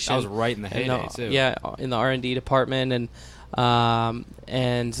organization. That was right in the heyday too. Yeah, in the R&D department,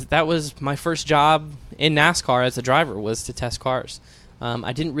 and that was my first job in NASCAR as a driver, was to test cars.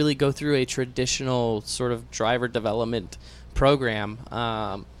 I didn't really go through a traditional sort of driver development program.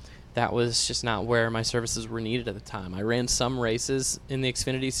 That was just not where my services were needed at the time. I ran some races in the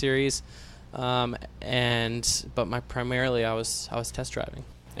Xfinity Series, but primarily I was test driving.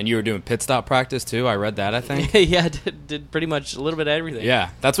 And you were doing pit stop practice too. I read that, I think. Yeah, I did pretty much a little bit of everything. Yeah,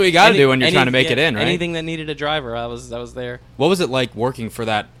 that's what you got to do when you're trying to make it in, right? Anything that needed a driver, I was there. What was it like working for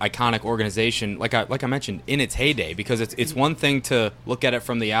that iconic organization, like I mentioned, in its heyday? Because it's one thing to look at it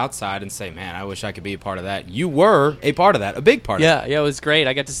from the outside and say, man, I wish I could be a part of that. You were a part of that, a big part of that. Yeah, it was great.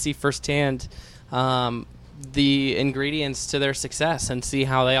 I got to see firsthand the ingredients to their success and see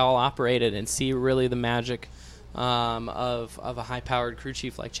how they all operated and see really the magic of a high-powered crew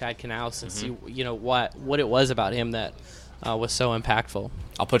chief like Chad Knaus and see what it was about him that was so impactful.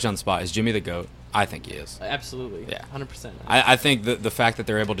 I'll put you on the spot. Is Jimmy the GOAT? I think he is. Absolutely. Yeah, 100%. I think the fact that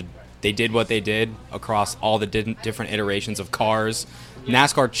they did what they did across all the different iterations of cars.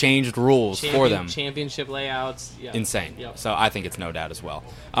 NASCAR changed rules for them. Championship layouts. Yeah. Insane. Yep. So I think it's no doubt as well.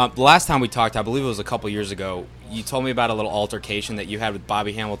 The last time we talked, I believe it was a couple years ago, you told me about a little altercation that you had with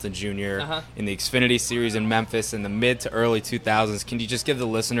Bobby Hamilton Jr. In the Xfinity Series in Memphis in the mid to early 2000s. Can you just give the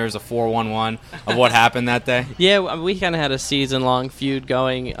listeners a 411 of what happened that day? Yeah, we kind of had a season-long feud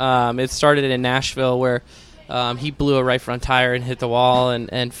going. It started in Nashville where he blew a right front tire and hit the wall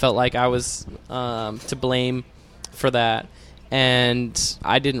and felt like I was to blame for that. And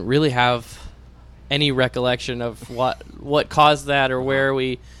I didn't really have any recollection of what caused that or where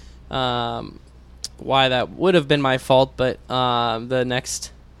why that would have been my fault. But the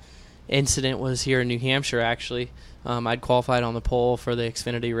next incident was here in New Hampshire, actually. I'd qualified on the pole for the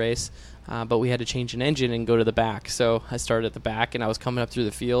Xfinity race, but we had to change an engine and go to the back. So I started at the back, and I was coming up through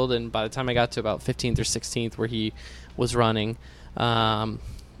the field, and by the time I got to about 15th or 16th where he was running,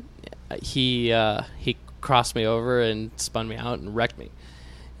 he crossed me over and spun me out and wrecked me,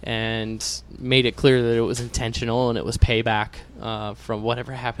 and made it clear that it was intentional and it was payback from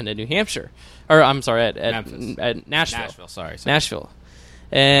whatever happened at New Hampshire, or I'm sorry, at Nashville. Sorry. Nashville.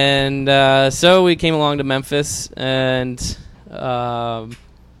 And so we came along to Memphis, and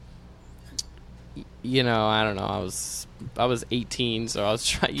you know, I don't know, I was 18, so I was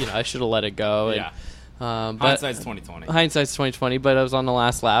trying, you know, I should have let it go. Yeah. But Hindsight's 2020. Hindsight's 2020, but I was on the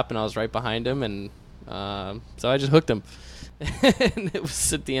last lap, and I was right behind him, and so I just hooked him. And it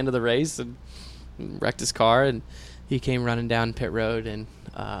was at the end of the race, and wrecked his car, and he came running down pit road and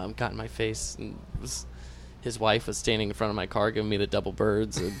got in my face, and his wife was standing in front of my car giving me the double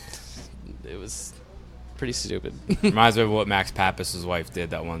birds, and it was pretty stupid. Reminds me of what Max Pappas's wife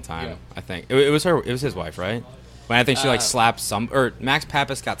did that one time. Yeah. I think it was his wife, right? When I think she slapped Max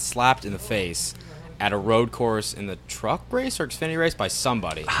Pappas got slapped in the face at a road course in the truck race or Xfinity race by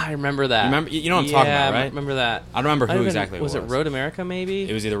somebody. I remember that. You know what I'm talking about, right? I remember that. I don't remember who exactly it was. Was it Road America, maybe?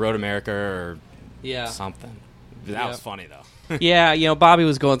 It was either Road America or something. That was funny, though. Yeah, you know, Bobby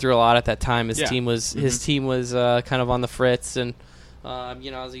was going through a lot at that time. His team was kind of on the fritz, and you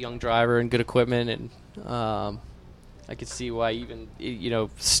know, I was a young driver and good equipment, and I could see why, even, you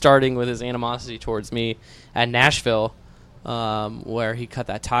know, starting with his animosity towards me at Nashville, where he cut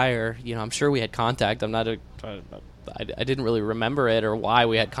that tire. You know, I'm sure we had contact. I didn't really remember it or why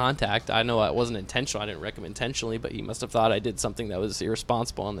we had contact. I know it wasn't intentional. I didn't wreck him intentionally, but he must have thought I did something that was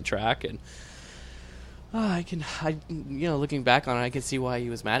irresponsible on the track. And you know, looking back on it, I can see why he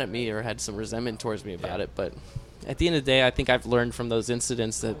was mad at me or had some resentment towards me about it. But at the end of the day, I think I've learned from those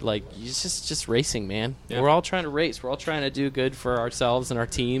incidents that, like, it's just racing, man. Yeah. We're all trying to race. We're all trying to do good for ourselves and our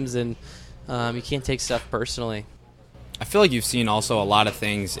teams, and you can't take stuff personally. I feel like you've seen also a lot of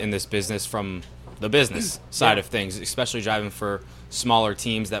things in this business from the business side of things, especially driving for smaller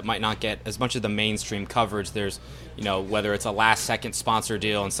teams that might not get as much of the mainstream coverage. There's, you know, whether it's a last-second sponsor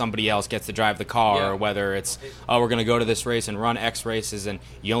deal and somebody else gets to drive the car, or whether it's, we're going to go to this race and run X races, and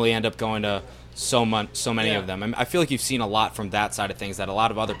you only end up going to so many of them. I feel like you've seen a lot from that side of things that a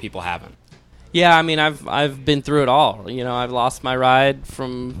lot of other people haven't. Yeah, I mean, I've been through it all. You know, I've lost my ride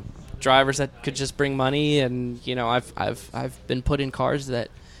from drivers that could just bring money, and you know, I've been put in cars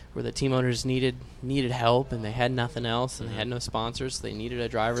where the team owners needed help, and they had nothing else, and they had no sponsors. So they needed a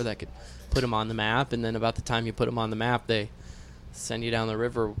driver that could put them on the map, and then about the time you put them on the map, they send you down the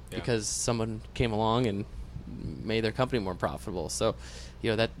river because someone came along and made their company more profitable. So,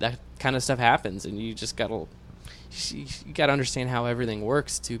 you know, that kind of stuff happens, and you just gotta understand how everything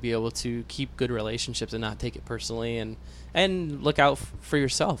works to be able to keep good relationships and not take it personally, and look out for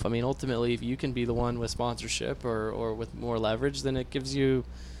yourself. I mean, ultimately, if you can be the one with sponsorship or with more leverage, then it gives you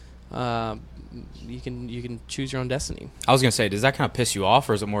you can choose your own destiny. I was gonna say, does that kind of piss you off,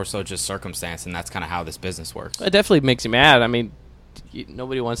 or is it more so just circumstance, and that's kind of how this business works? It definitely makes you mad. I mean,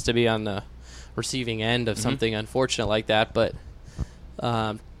 nobody wants to be on the receiving end of something unfortunate like that, but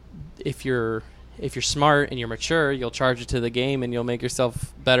if you're smart and you're mature, you'll charge it to the game, and you'll make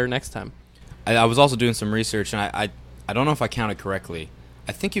yourself better next time. I was also doing some research, and I don't know if I counted correctly.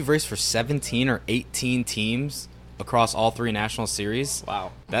 I think you've raced for 17 or 18 teams across all three national series.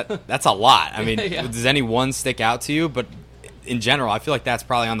 Wow. That's a lot. I mean, does any one stick out to you? But in general, I feel like that's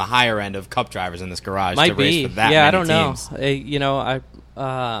probably on the higher end of cup drivers in this garage. Might to race be. For that many I don't teams. know. You know,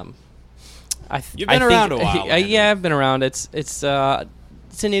 You've been around a while. I've been around. It's an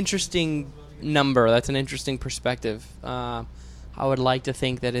interesting number. That's an interesting perspective. I would like to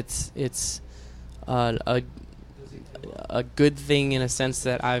think that it's a good thing in a sense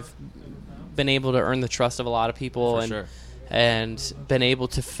that I've been able to earn the trust of a lot of people, and been able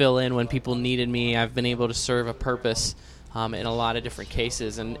to fill in when people needed me. I've been able to serve a purpose in a lot of different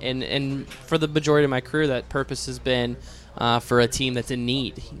cases, and for the majority of my career, that purpose has been for a team that's in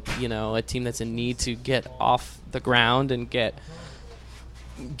need. You know, a team that's in need to get off the ground and get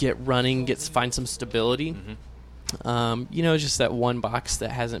running, find some stability. You know, just that one box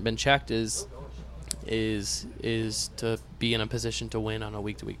that hasn't been checked is to be in a position to win on a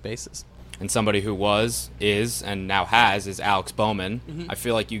week-to-week basis. And somebody who is, and now is Alex Bowman. I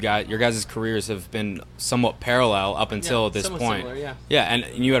feel like your guys' careers have been somewhat parallel up until this point. Similar,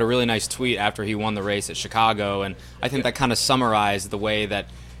 and you had a really nice tweet after he won the race at Chicago, and I think that kind of summarized the way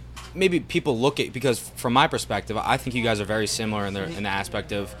that maybe people look at, because from my perspective, I think you guys are very similar in the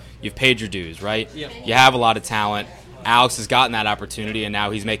aspect of you've paid your dues, right? Yeah. You have a lot of talent. Alex has gotten that opportunity, and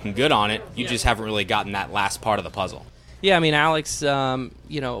now he's making good on it. You just haven't really gotten that last part of the puzzle. Yeah, I mean, Alex, we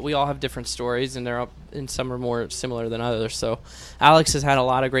all have different stories, and some are more similar than others. So Alex has had a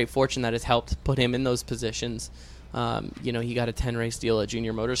lot of great fortune that has helped put him in those positions. He got a 10-race deal at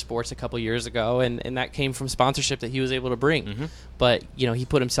Junior Motorsports a couple years ago, and that came from sponsorship that he was able to bring. Mm-hmm. But, he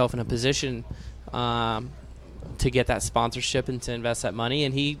put himself in a position to get that sponsorship and to invest that money,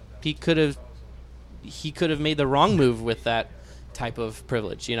 and he could have made the wrong move with that type of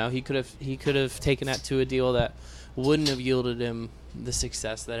privilege. He could have taken that to a deal that wouldn't have yielded him the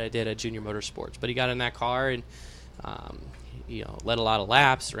success that I did at Junior Motorsports. But he got in that car and led a lot of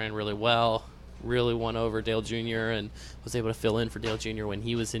laps, ran really well, really won over Dale Jr. and was able to fill in for Dale Jr. when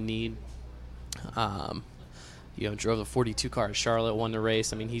he was in need. Drove the 42 car at Charlotte, won the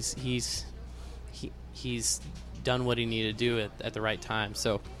race. I mean, he's done what he needed to do at the right time.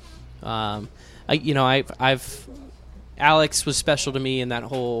 So, Alex was special to me in that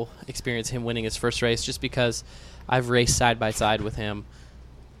whole experience, him winning his first race, just because I've raced side by side with him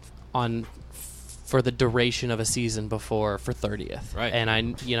for the duration of a season before for 30th. Right. And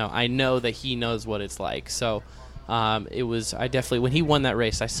I know that he knows what it's like. So I definitely, when he won that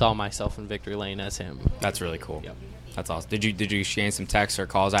race, I saw myself in victory lane as him. That's really cool. Yep. That's awesome. Did you exchange some texts or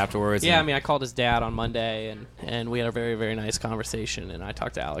calls afterwards? Yeah, I called his dad on Monday, and we had a very, very nice conversation, and I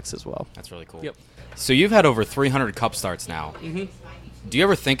talked to Alex as well. That's really cool. Yep. So you've had over 300 Cup starts now. Mm-hmm. Do you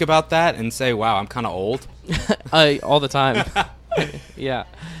ever think about that and say, wow, I'm kind of old? All the time. Yeah.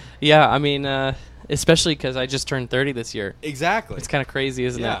 I mean, especially because I just turned 30 this year. Exactly. It's kind of crazy,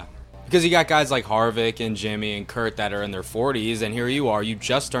 isn't it? Because you got guys like Harvick and Jimmy and Kurt that are in their 40s, and here you are. You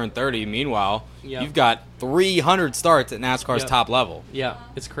just turned 30. Meanwhile, you've got 300 starts at NASCAR's top level. Yeah,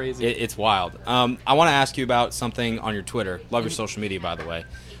 it's crazy. It's wild. I want to ask you about something on your Twitter. Love your social media, by the way.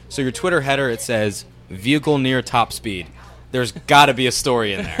 So your Twitter header, it says, vehicle near top speed. There's got to be a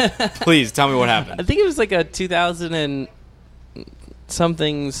story in there. Please, tell me what happened. I think it was like a 2000 and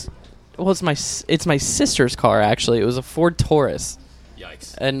something's. Well, it's my sister's car, actually. It was a Ford Taurus.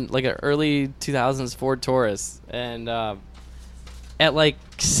 Yikes. And like an early 2000s Ford Taurus. And at like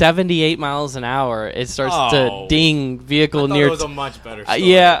 78 miles an hour, it starts to ding vehicle near. It was a much better story.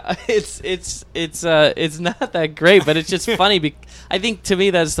 Yeah, it's not that great, but it's just funny. I think to me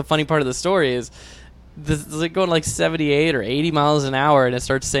that's the funny part of the story is like going like 78 or 80 miles an hour, and it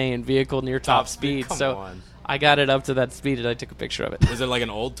starts saying vehicle near top speed. Come on. I got it up to that speed, and I took a picture of it. Was it like an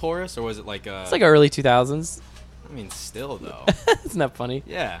old Taurus, or was it like a... It's like early 2000s. I mean, still, though. Isn't that funny?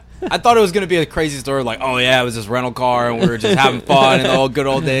 Yeah. I thought it was going to be a crazy story, like, oh, yeah, it was this rental car, and we were just having fun in the old good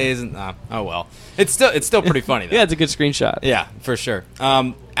old days. And oh, well. It's still pretty funny, though. Yeah, it's a good screenshot. Yeah, for sure.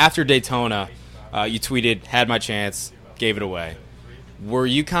 After Daytona, you tweeted, had my chance, gave it away. Were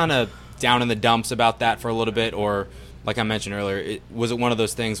you kind of down in the dumps about that for a little bit, or... Like I mentioned earlier, was it one of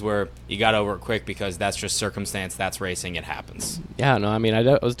those things where you got over it quick because that's just circumstance, that's racing, it happens? Yeah, no, I mean,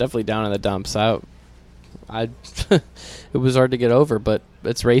 I was definitely down in the dumps. It was hard to get over, but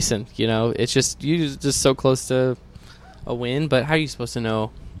it's racing, It's just, you're just so close to a win, but how are you supposed to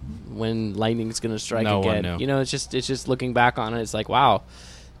know when lightning's going to strike again? One knew. It's just looking back on it, it's like, wow,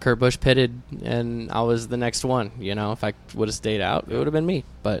 Kurt Busch pitted, and I was the next one, If I would have stayed out, it would have been me,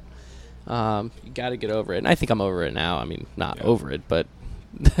 but... you got to get over it, and I think I'm over it now. I mean, not over it, but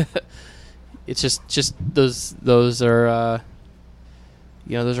it's just those are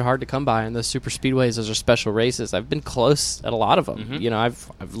those are hard to come by, and those super speedways, those are special races. I've been close at a lot of them. Mm-hmm.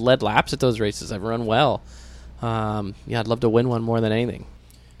 I've led laps at those races. I've run well. I'd love to win one more than anything.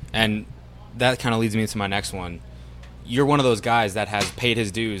 And that kind of leads me into my next one. You're one of those guys that has paid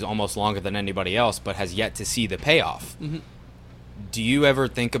his dues almost longer than anybody else, but has yet to see the payoff. Mm-hmm. Do you ever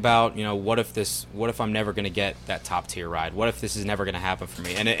think about, what if I'm never going to get that top tier ride? What if this is never going to happen for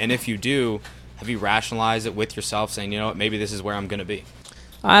me? And if you do, have you rationalized it with yourself saying, maybe this is where I'm going to be?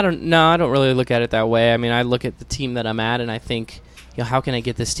 I don't really look at it that way. I mean, I look at the team that I'm at, and I think, how can I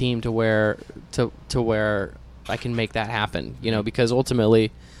get this team to where I can make that happen? Because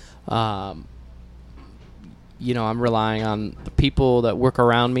ultimately, I'm relying on the people that work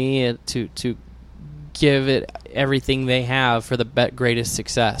around me to give it everything they have for the greatest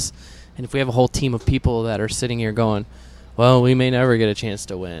success. And if we have a whole team of people that are sitting here going, well, we may never get a chance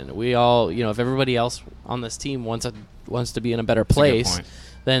to win. We all, if everybody else on this team wants to be in a better place,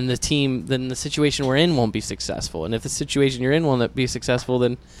 then the situation we're in won't be successful. And if the situation you're in won't be successful,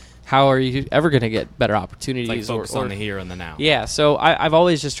 then how are you ever going to get better opportunities? It's like focus on the here and the now. Yeah, so I've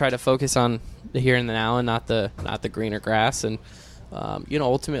always just tried to focus on the here and the now, and not the greener grass. And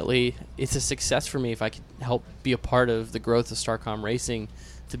ultimately, it's a success for me if I can help be a part of the growth of Starcom Racing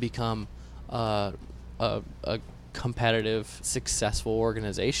to become a competitive, successful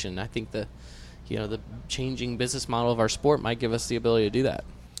organization. I think the changing business model of our sport might give us the ability to do that.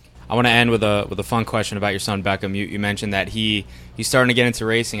 I want to end with a fun question about your son Beckham. You mentioned that he's starting to get into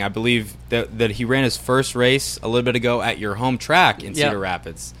racing. I believe that he ran his first race a little bit ago at your home track in Cedar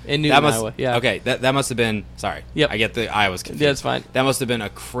Rapids. In Newton, Iowa. Yeah. Okay, that must have been. Sorry. Yep. I get the Iowa's confused. Yeah, that's fine. That must have been a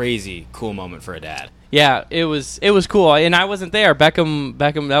crazy cool moment for a dad. Yeah, it was cool, and I wasn't there. Beckham,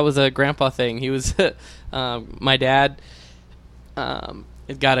 that was a grandpa thing. He was my dad.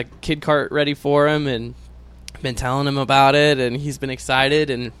 Had got a kid cart ready for him, and been telling him about it, and he's been excited,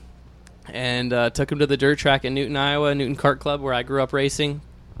 and took him to the dirt track in Newton, Iowa, Newton Kart Club, where I grew up racing.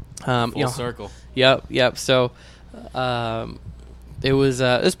 Full circle. Yep. So it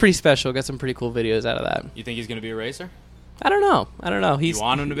was pretty special. Got some pretty cool videos out of that. You think he's going to be a racer? I don't know. Do you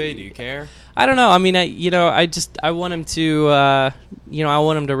want him to be? Do you care? I don't know. I mean, I want him to, I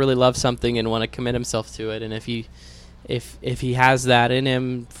want him to really love something and want to commit himself to it. And if he has that in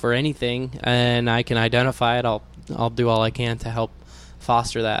him for anything, and I can identify it, I'll do all I can to help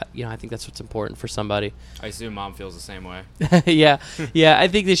foster that. I think that's what's important for somebody. I assume mom feels the same way. Yeah. I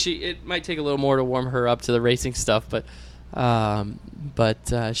think that it might take a little more to warm her up to the racing stuff, but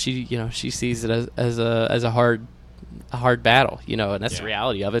she sees it as a hard battle, and that's the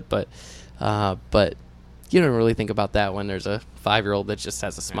reality of it. But you don't really think about that when there's a 5-year-old that just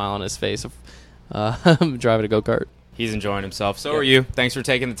has a smile on his face of driving a go-kart. He's enjoying himself. So are you. Thanks for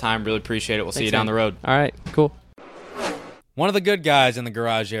taking the time. Really appreciate it. We'll see you down the road. All right, cool. One of the good guys in the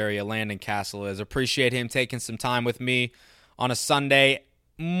garage area, Landon Cassill, is. Appreciate him taking some time with me on a Sunday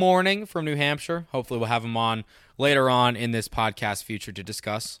morning from New Hampshire. Hopefully we'll have him on later on in this podcast future to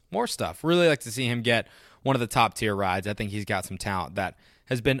discuss more stuff. Really like to see him get one of the top-tier rides. I think he's got some talent that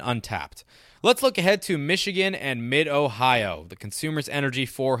has been untapped. Let's look ahead to Michigan and Mid-Ohio, the Consumers Energy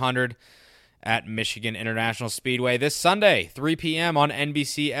 400 at Michigan International Speedway this Sunday, 3 p.m. on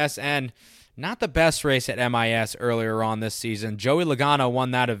NBCSN. Not the best race at MIS earlier on this season. Joey Logano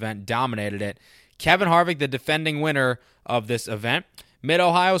won that event, dominated it. Kevin Harvick, the defending winner of this event.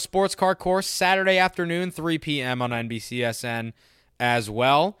 Mid-Ohio Sports Car Course, Saturday afternoon, 3 p.m. on NBCSN as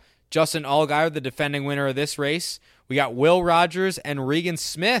well. Justin Allgaier, the defending winner of this race. We got Will Rogers and Regan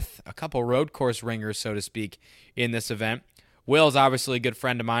Smith, a couple road course ringers, so to speak, in this event. Will's obviously a good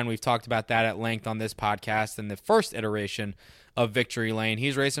friend of mine. We've talked about that at length on this podcast in the first iteration of Victory Lane.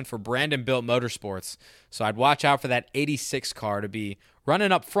 He's racing for Brandon Built Motorsports, so I'd watch out for that 86 car to be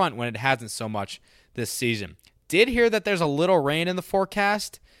running up front when it hasn't so much this season. Did hear that there's a little rain in the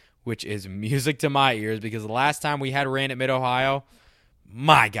forecast, which is music to my ears, because the last time we had rain at Mid-Ohio,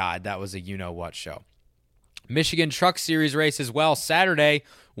 my God, that was a you-know-what show. Michigan Truck Series race as well, Saturday,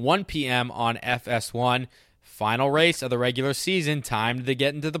 1 p.m. on FS1. Final race of the regular season, time to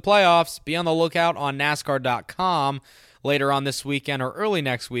get into the playoffs. Be on the lookout on NASCAR.com later on this weekend or early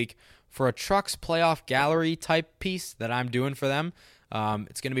next week for a Trucks Playoff Gallery type piece that I'm doing for them.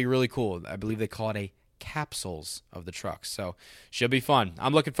 It's going to be really cool. I believe they call it a capsules of the trucks. So should be fun.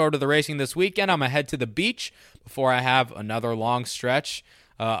 I'm looking forward to the racing this weekend. I'm going to head to the beach before I have another long stretch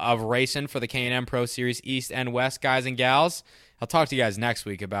of racing for the K&M Pro Series East and West guys and gals. I'll talk to you guys next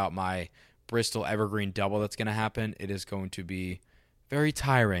week about my Bristol Evergreen double that's going to happen. It is going to be very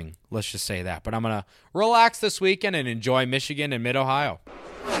tiring, let's just say that. But I'm going to relax this weekend and enjoy Michigan and Mid-Ohio.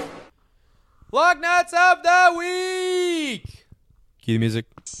 Lug Nuts of the Week! Cue the music.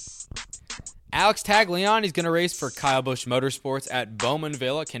 Alex Tagliani is going to race for Kyle Busch Motorsports at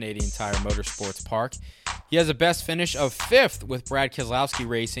Bowmanville at Canadian Tire Motorsports Park. He has a best finish of 5th with Brad Keselowski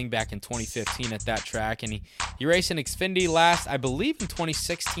Racing back in 2015 at that track, and he raced in Xfinity last, I believe, in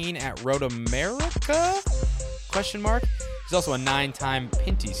 2016 at Road America? ? He's also a 9-time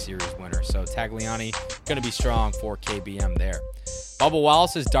Pinty Series winner, so Tagliani going to be strong for KBM there. Bubba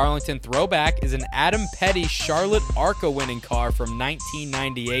Wallace's Darlington throwback is an Adam Petty Charlotte ARCA winning car from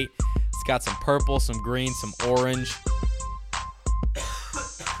 1998. It's got some purple, some green, some orange.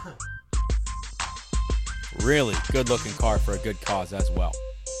 Really good-looking car for a good cause as well.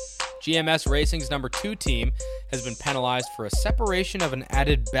 GMS Racing's number 2 team has been penalized for a separation of an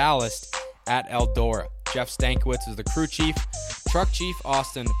added ballast at Eldora. Jeff Stankiewicz is the crew chief. Truck chief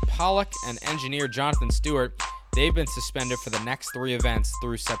Austin Pollock and engineer Jonathan Stewart, they've been suspended for the next 3 events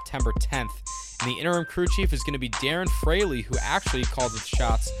through September 10th. And the interim crew chief is going to be Darren Fraley, who actually called the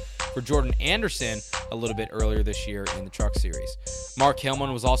shots for Jordan Anderson a little bit earlier this year in the Truck Series. Mark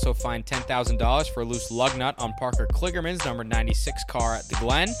Hillman was also fined $10,000 for a loose lug nut on Parker Kligerman's number 96 car at the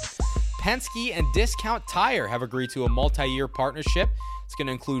Glen. Penske and Discount Tire have agreed to a multi-year partnership. It's going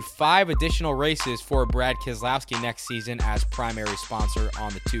to include 5 additional races for Brad Keselowski next season as primary sponsor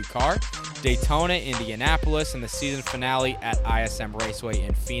on the 2 car. Daytona, Indianapolis, and the season finale at ISM Raceway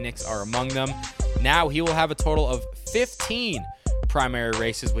in Phoenix are among them. Now he will have a total of 15 primary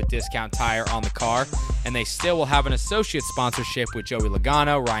races with Discount Tire on the car, and they still will have an associate sponsorship with Joey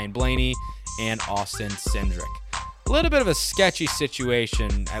Logano, Ryan Blaney, and Austin Cindric. A little bit of a sketchy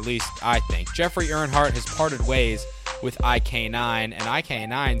situation, at least I think. Jeffrey Earnhardt has parted ways with IK9, and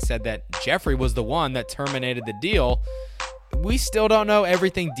IK9 said that Jeffrey was the one that terminated the deal. We still don't know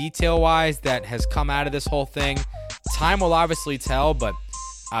everything detail-wise that has come out of this whole thing. Time will obviously tell, but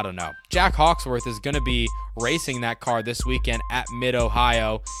I don't know. Jack Hawksworth is going to be racing that car this weekend at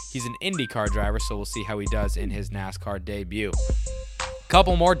Mid-Ohio. He's an IndyCar driver, so we'll see how he does in his NASCAR debut.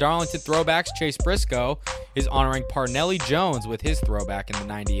 Couple more Darlington throwbacks. Chase Briscoe is honoring Parnelli Jones with his throwback in the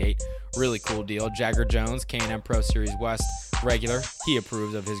 98. Really cool deal. Jagger Jones, K&M Pro Series West regular. He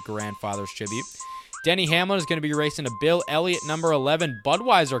approves of his grandfather's tribute. Denny Hamlin is going to be racing a Bill Elliott number 11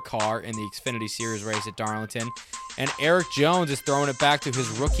 Budweiser car in the Xfinity Series race at Darlington. And Eric Jones is throwing it back to his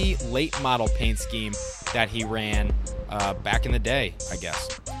rookie late model paint scheme that he ran back in the day, I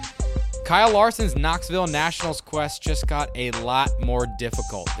guess. Kyle Larson's Knoxville Nationals quest just got a lot more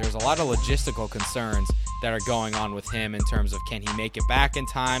difficult. There's a lot of logistical concerns that are going on with him in terms of, can he make it back in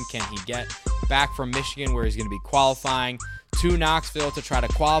time? Can he get back from Michigan where he's going to be qualifying to Knoxville to try to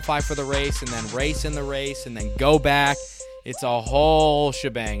qualify for the race and then race in the race and then go back? It's a whole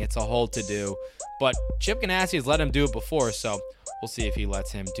shebang. It's a whole to-do. But Chip Ganassi has let him do it before, so we'll see if he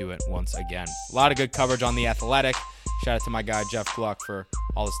lets him do it once again. A lot of good coverage on The Athletic. Shout out to my guy Jeff Gluck for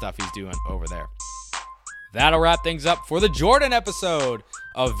all the stuff he's doing over there. That'll wrap things up for the Jordan episode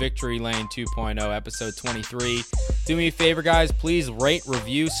of Victory Lane 2.0, episode 23. Do me a favor, guys. Please rate,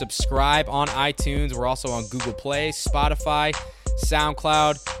 review, subscribe on iTunes. We're also on Google Play, Spotify,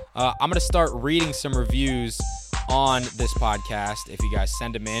 SoundCloud. I'm going to start reading some reviews on this podcast. If you guys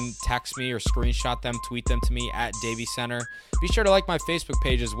send them in, text me or screenshot them, tweet them to me at Davey Center. Be sure to like my Facebook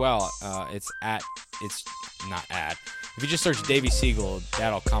page as well. If you just search Davey Siegel,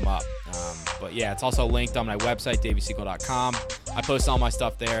 that'll come up. But yeah, it's also linked on my website, davysiegel.com. I post all my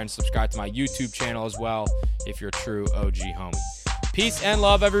stuff there, and subscribe to my YouTube channel as well if you're a true OG homie. Peace and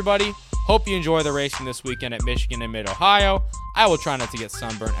love, everybody. Hope you enjoy the racing this weekend at Michigan and Mid-Ohio. I will try not to get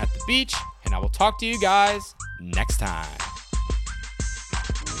sunburned at the beach, and I will talk to you guys next time.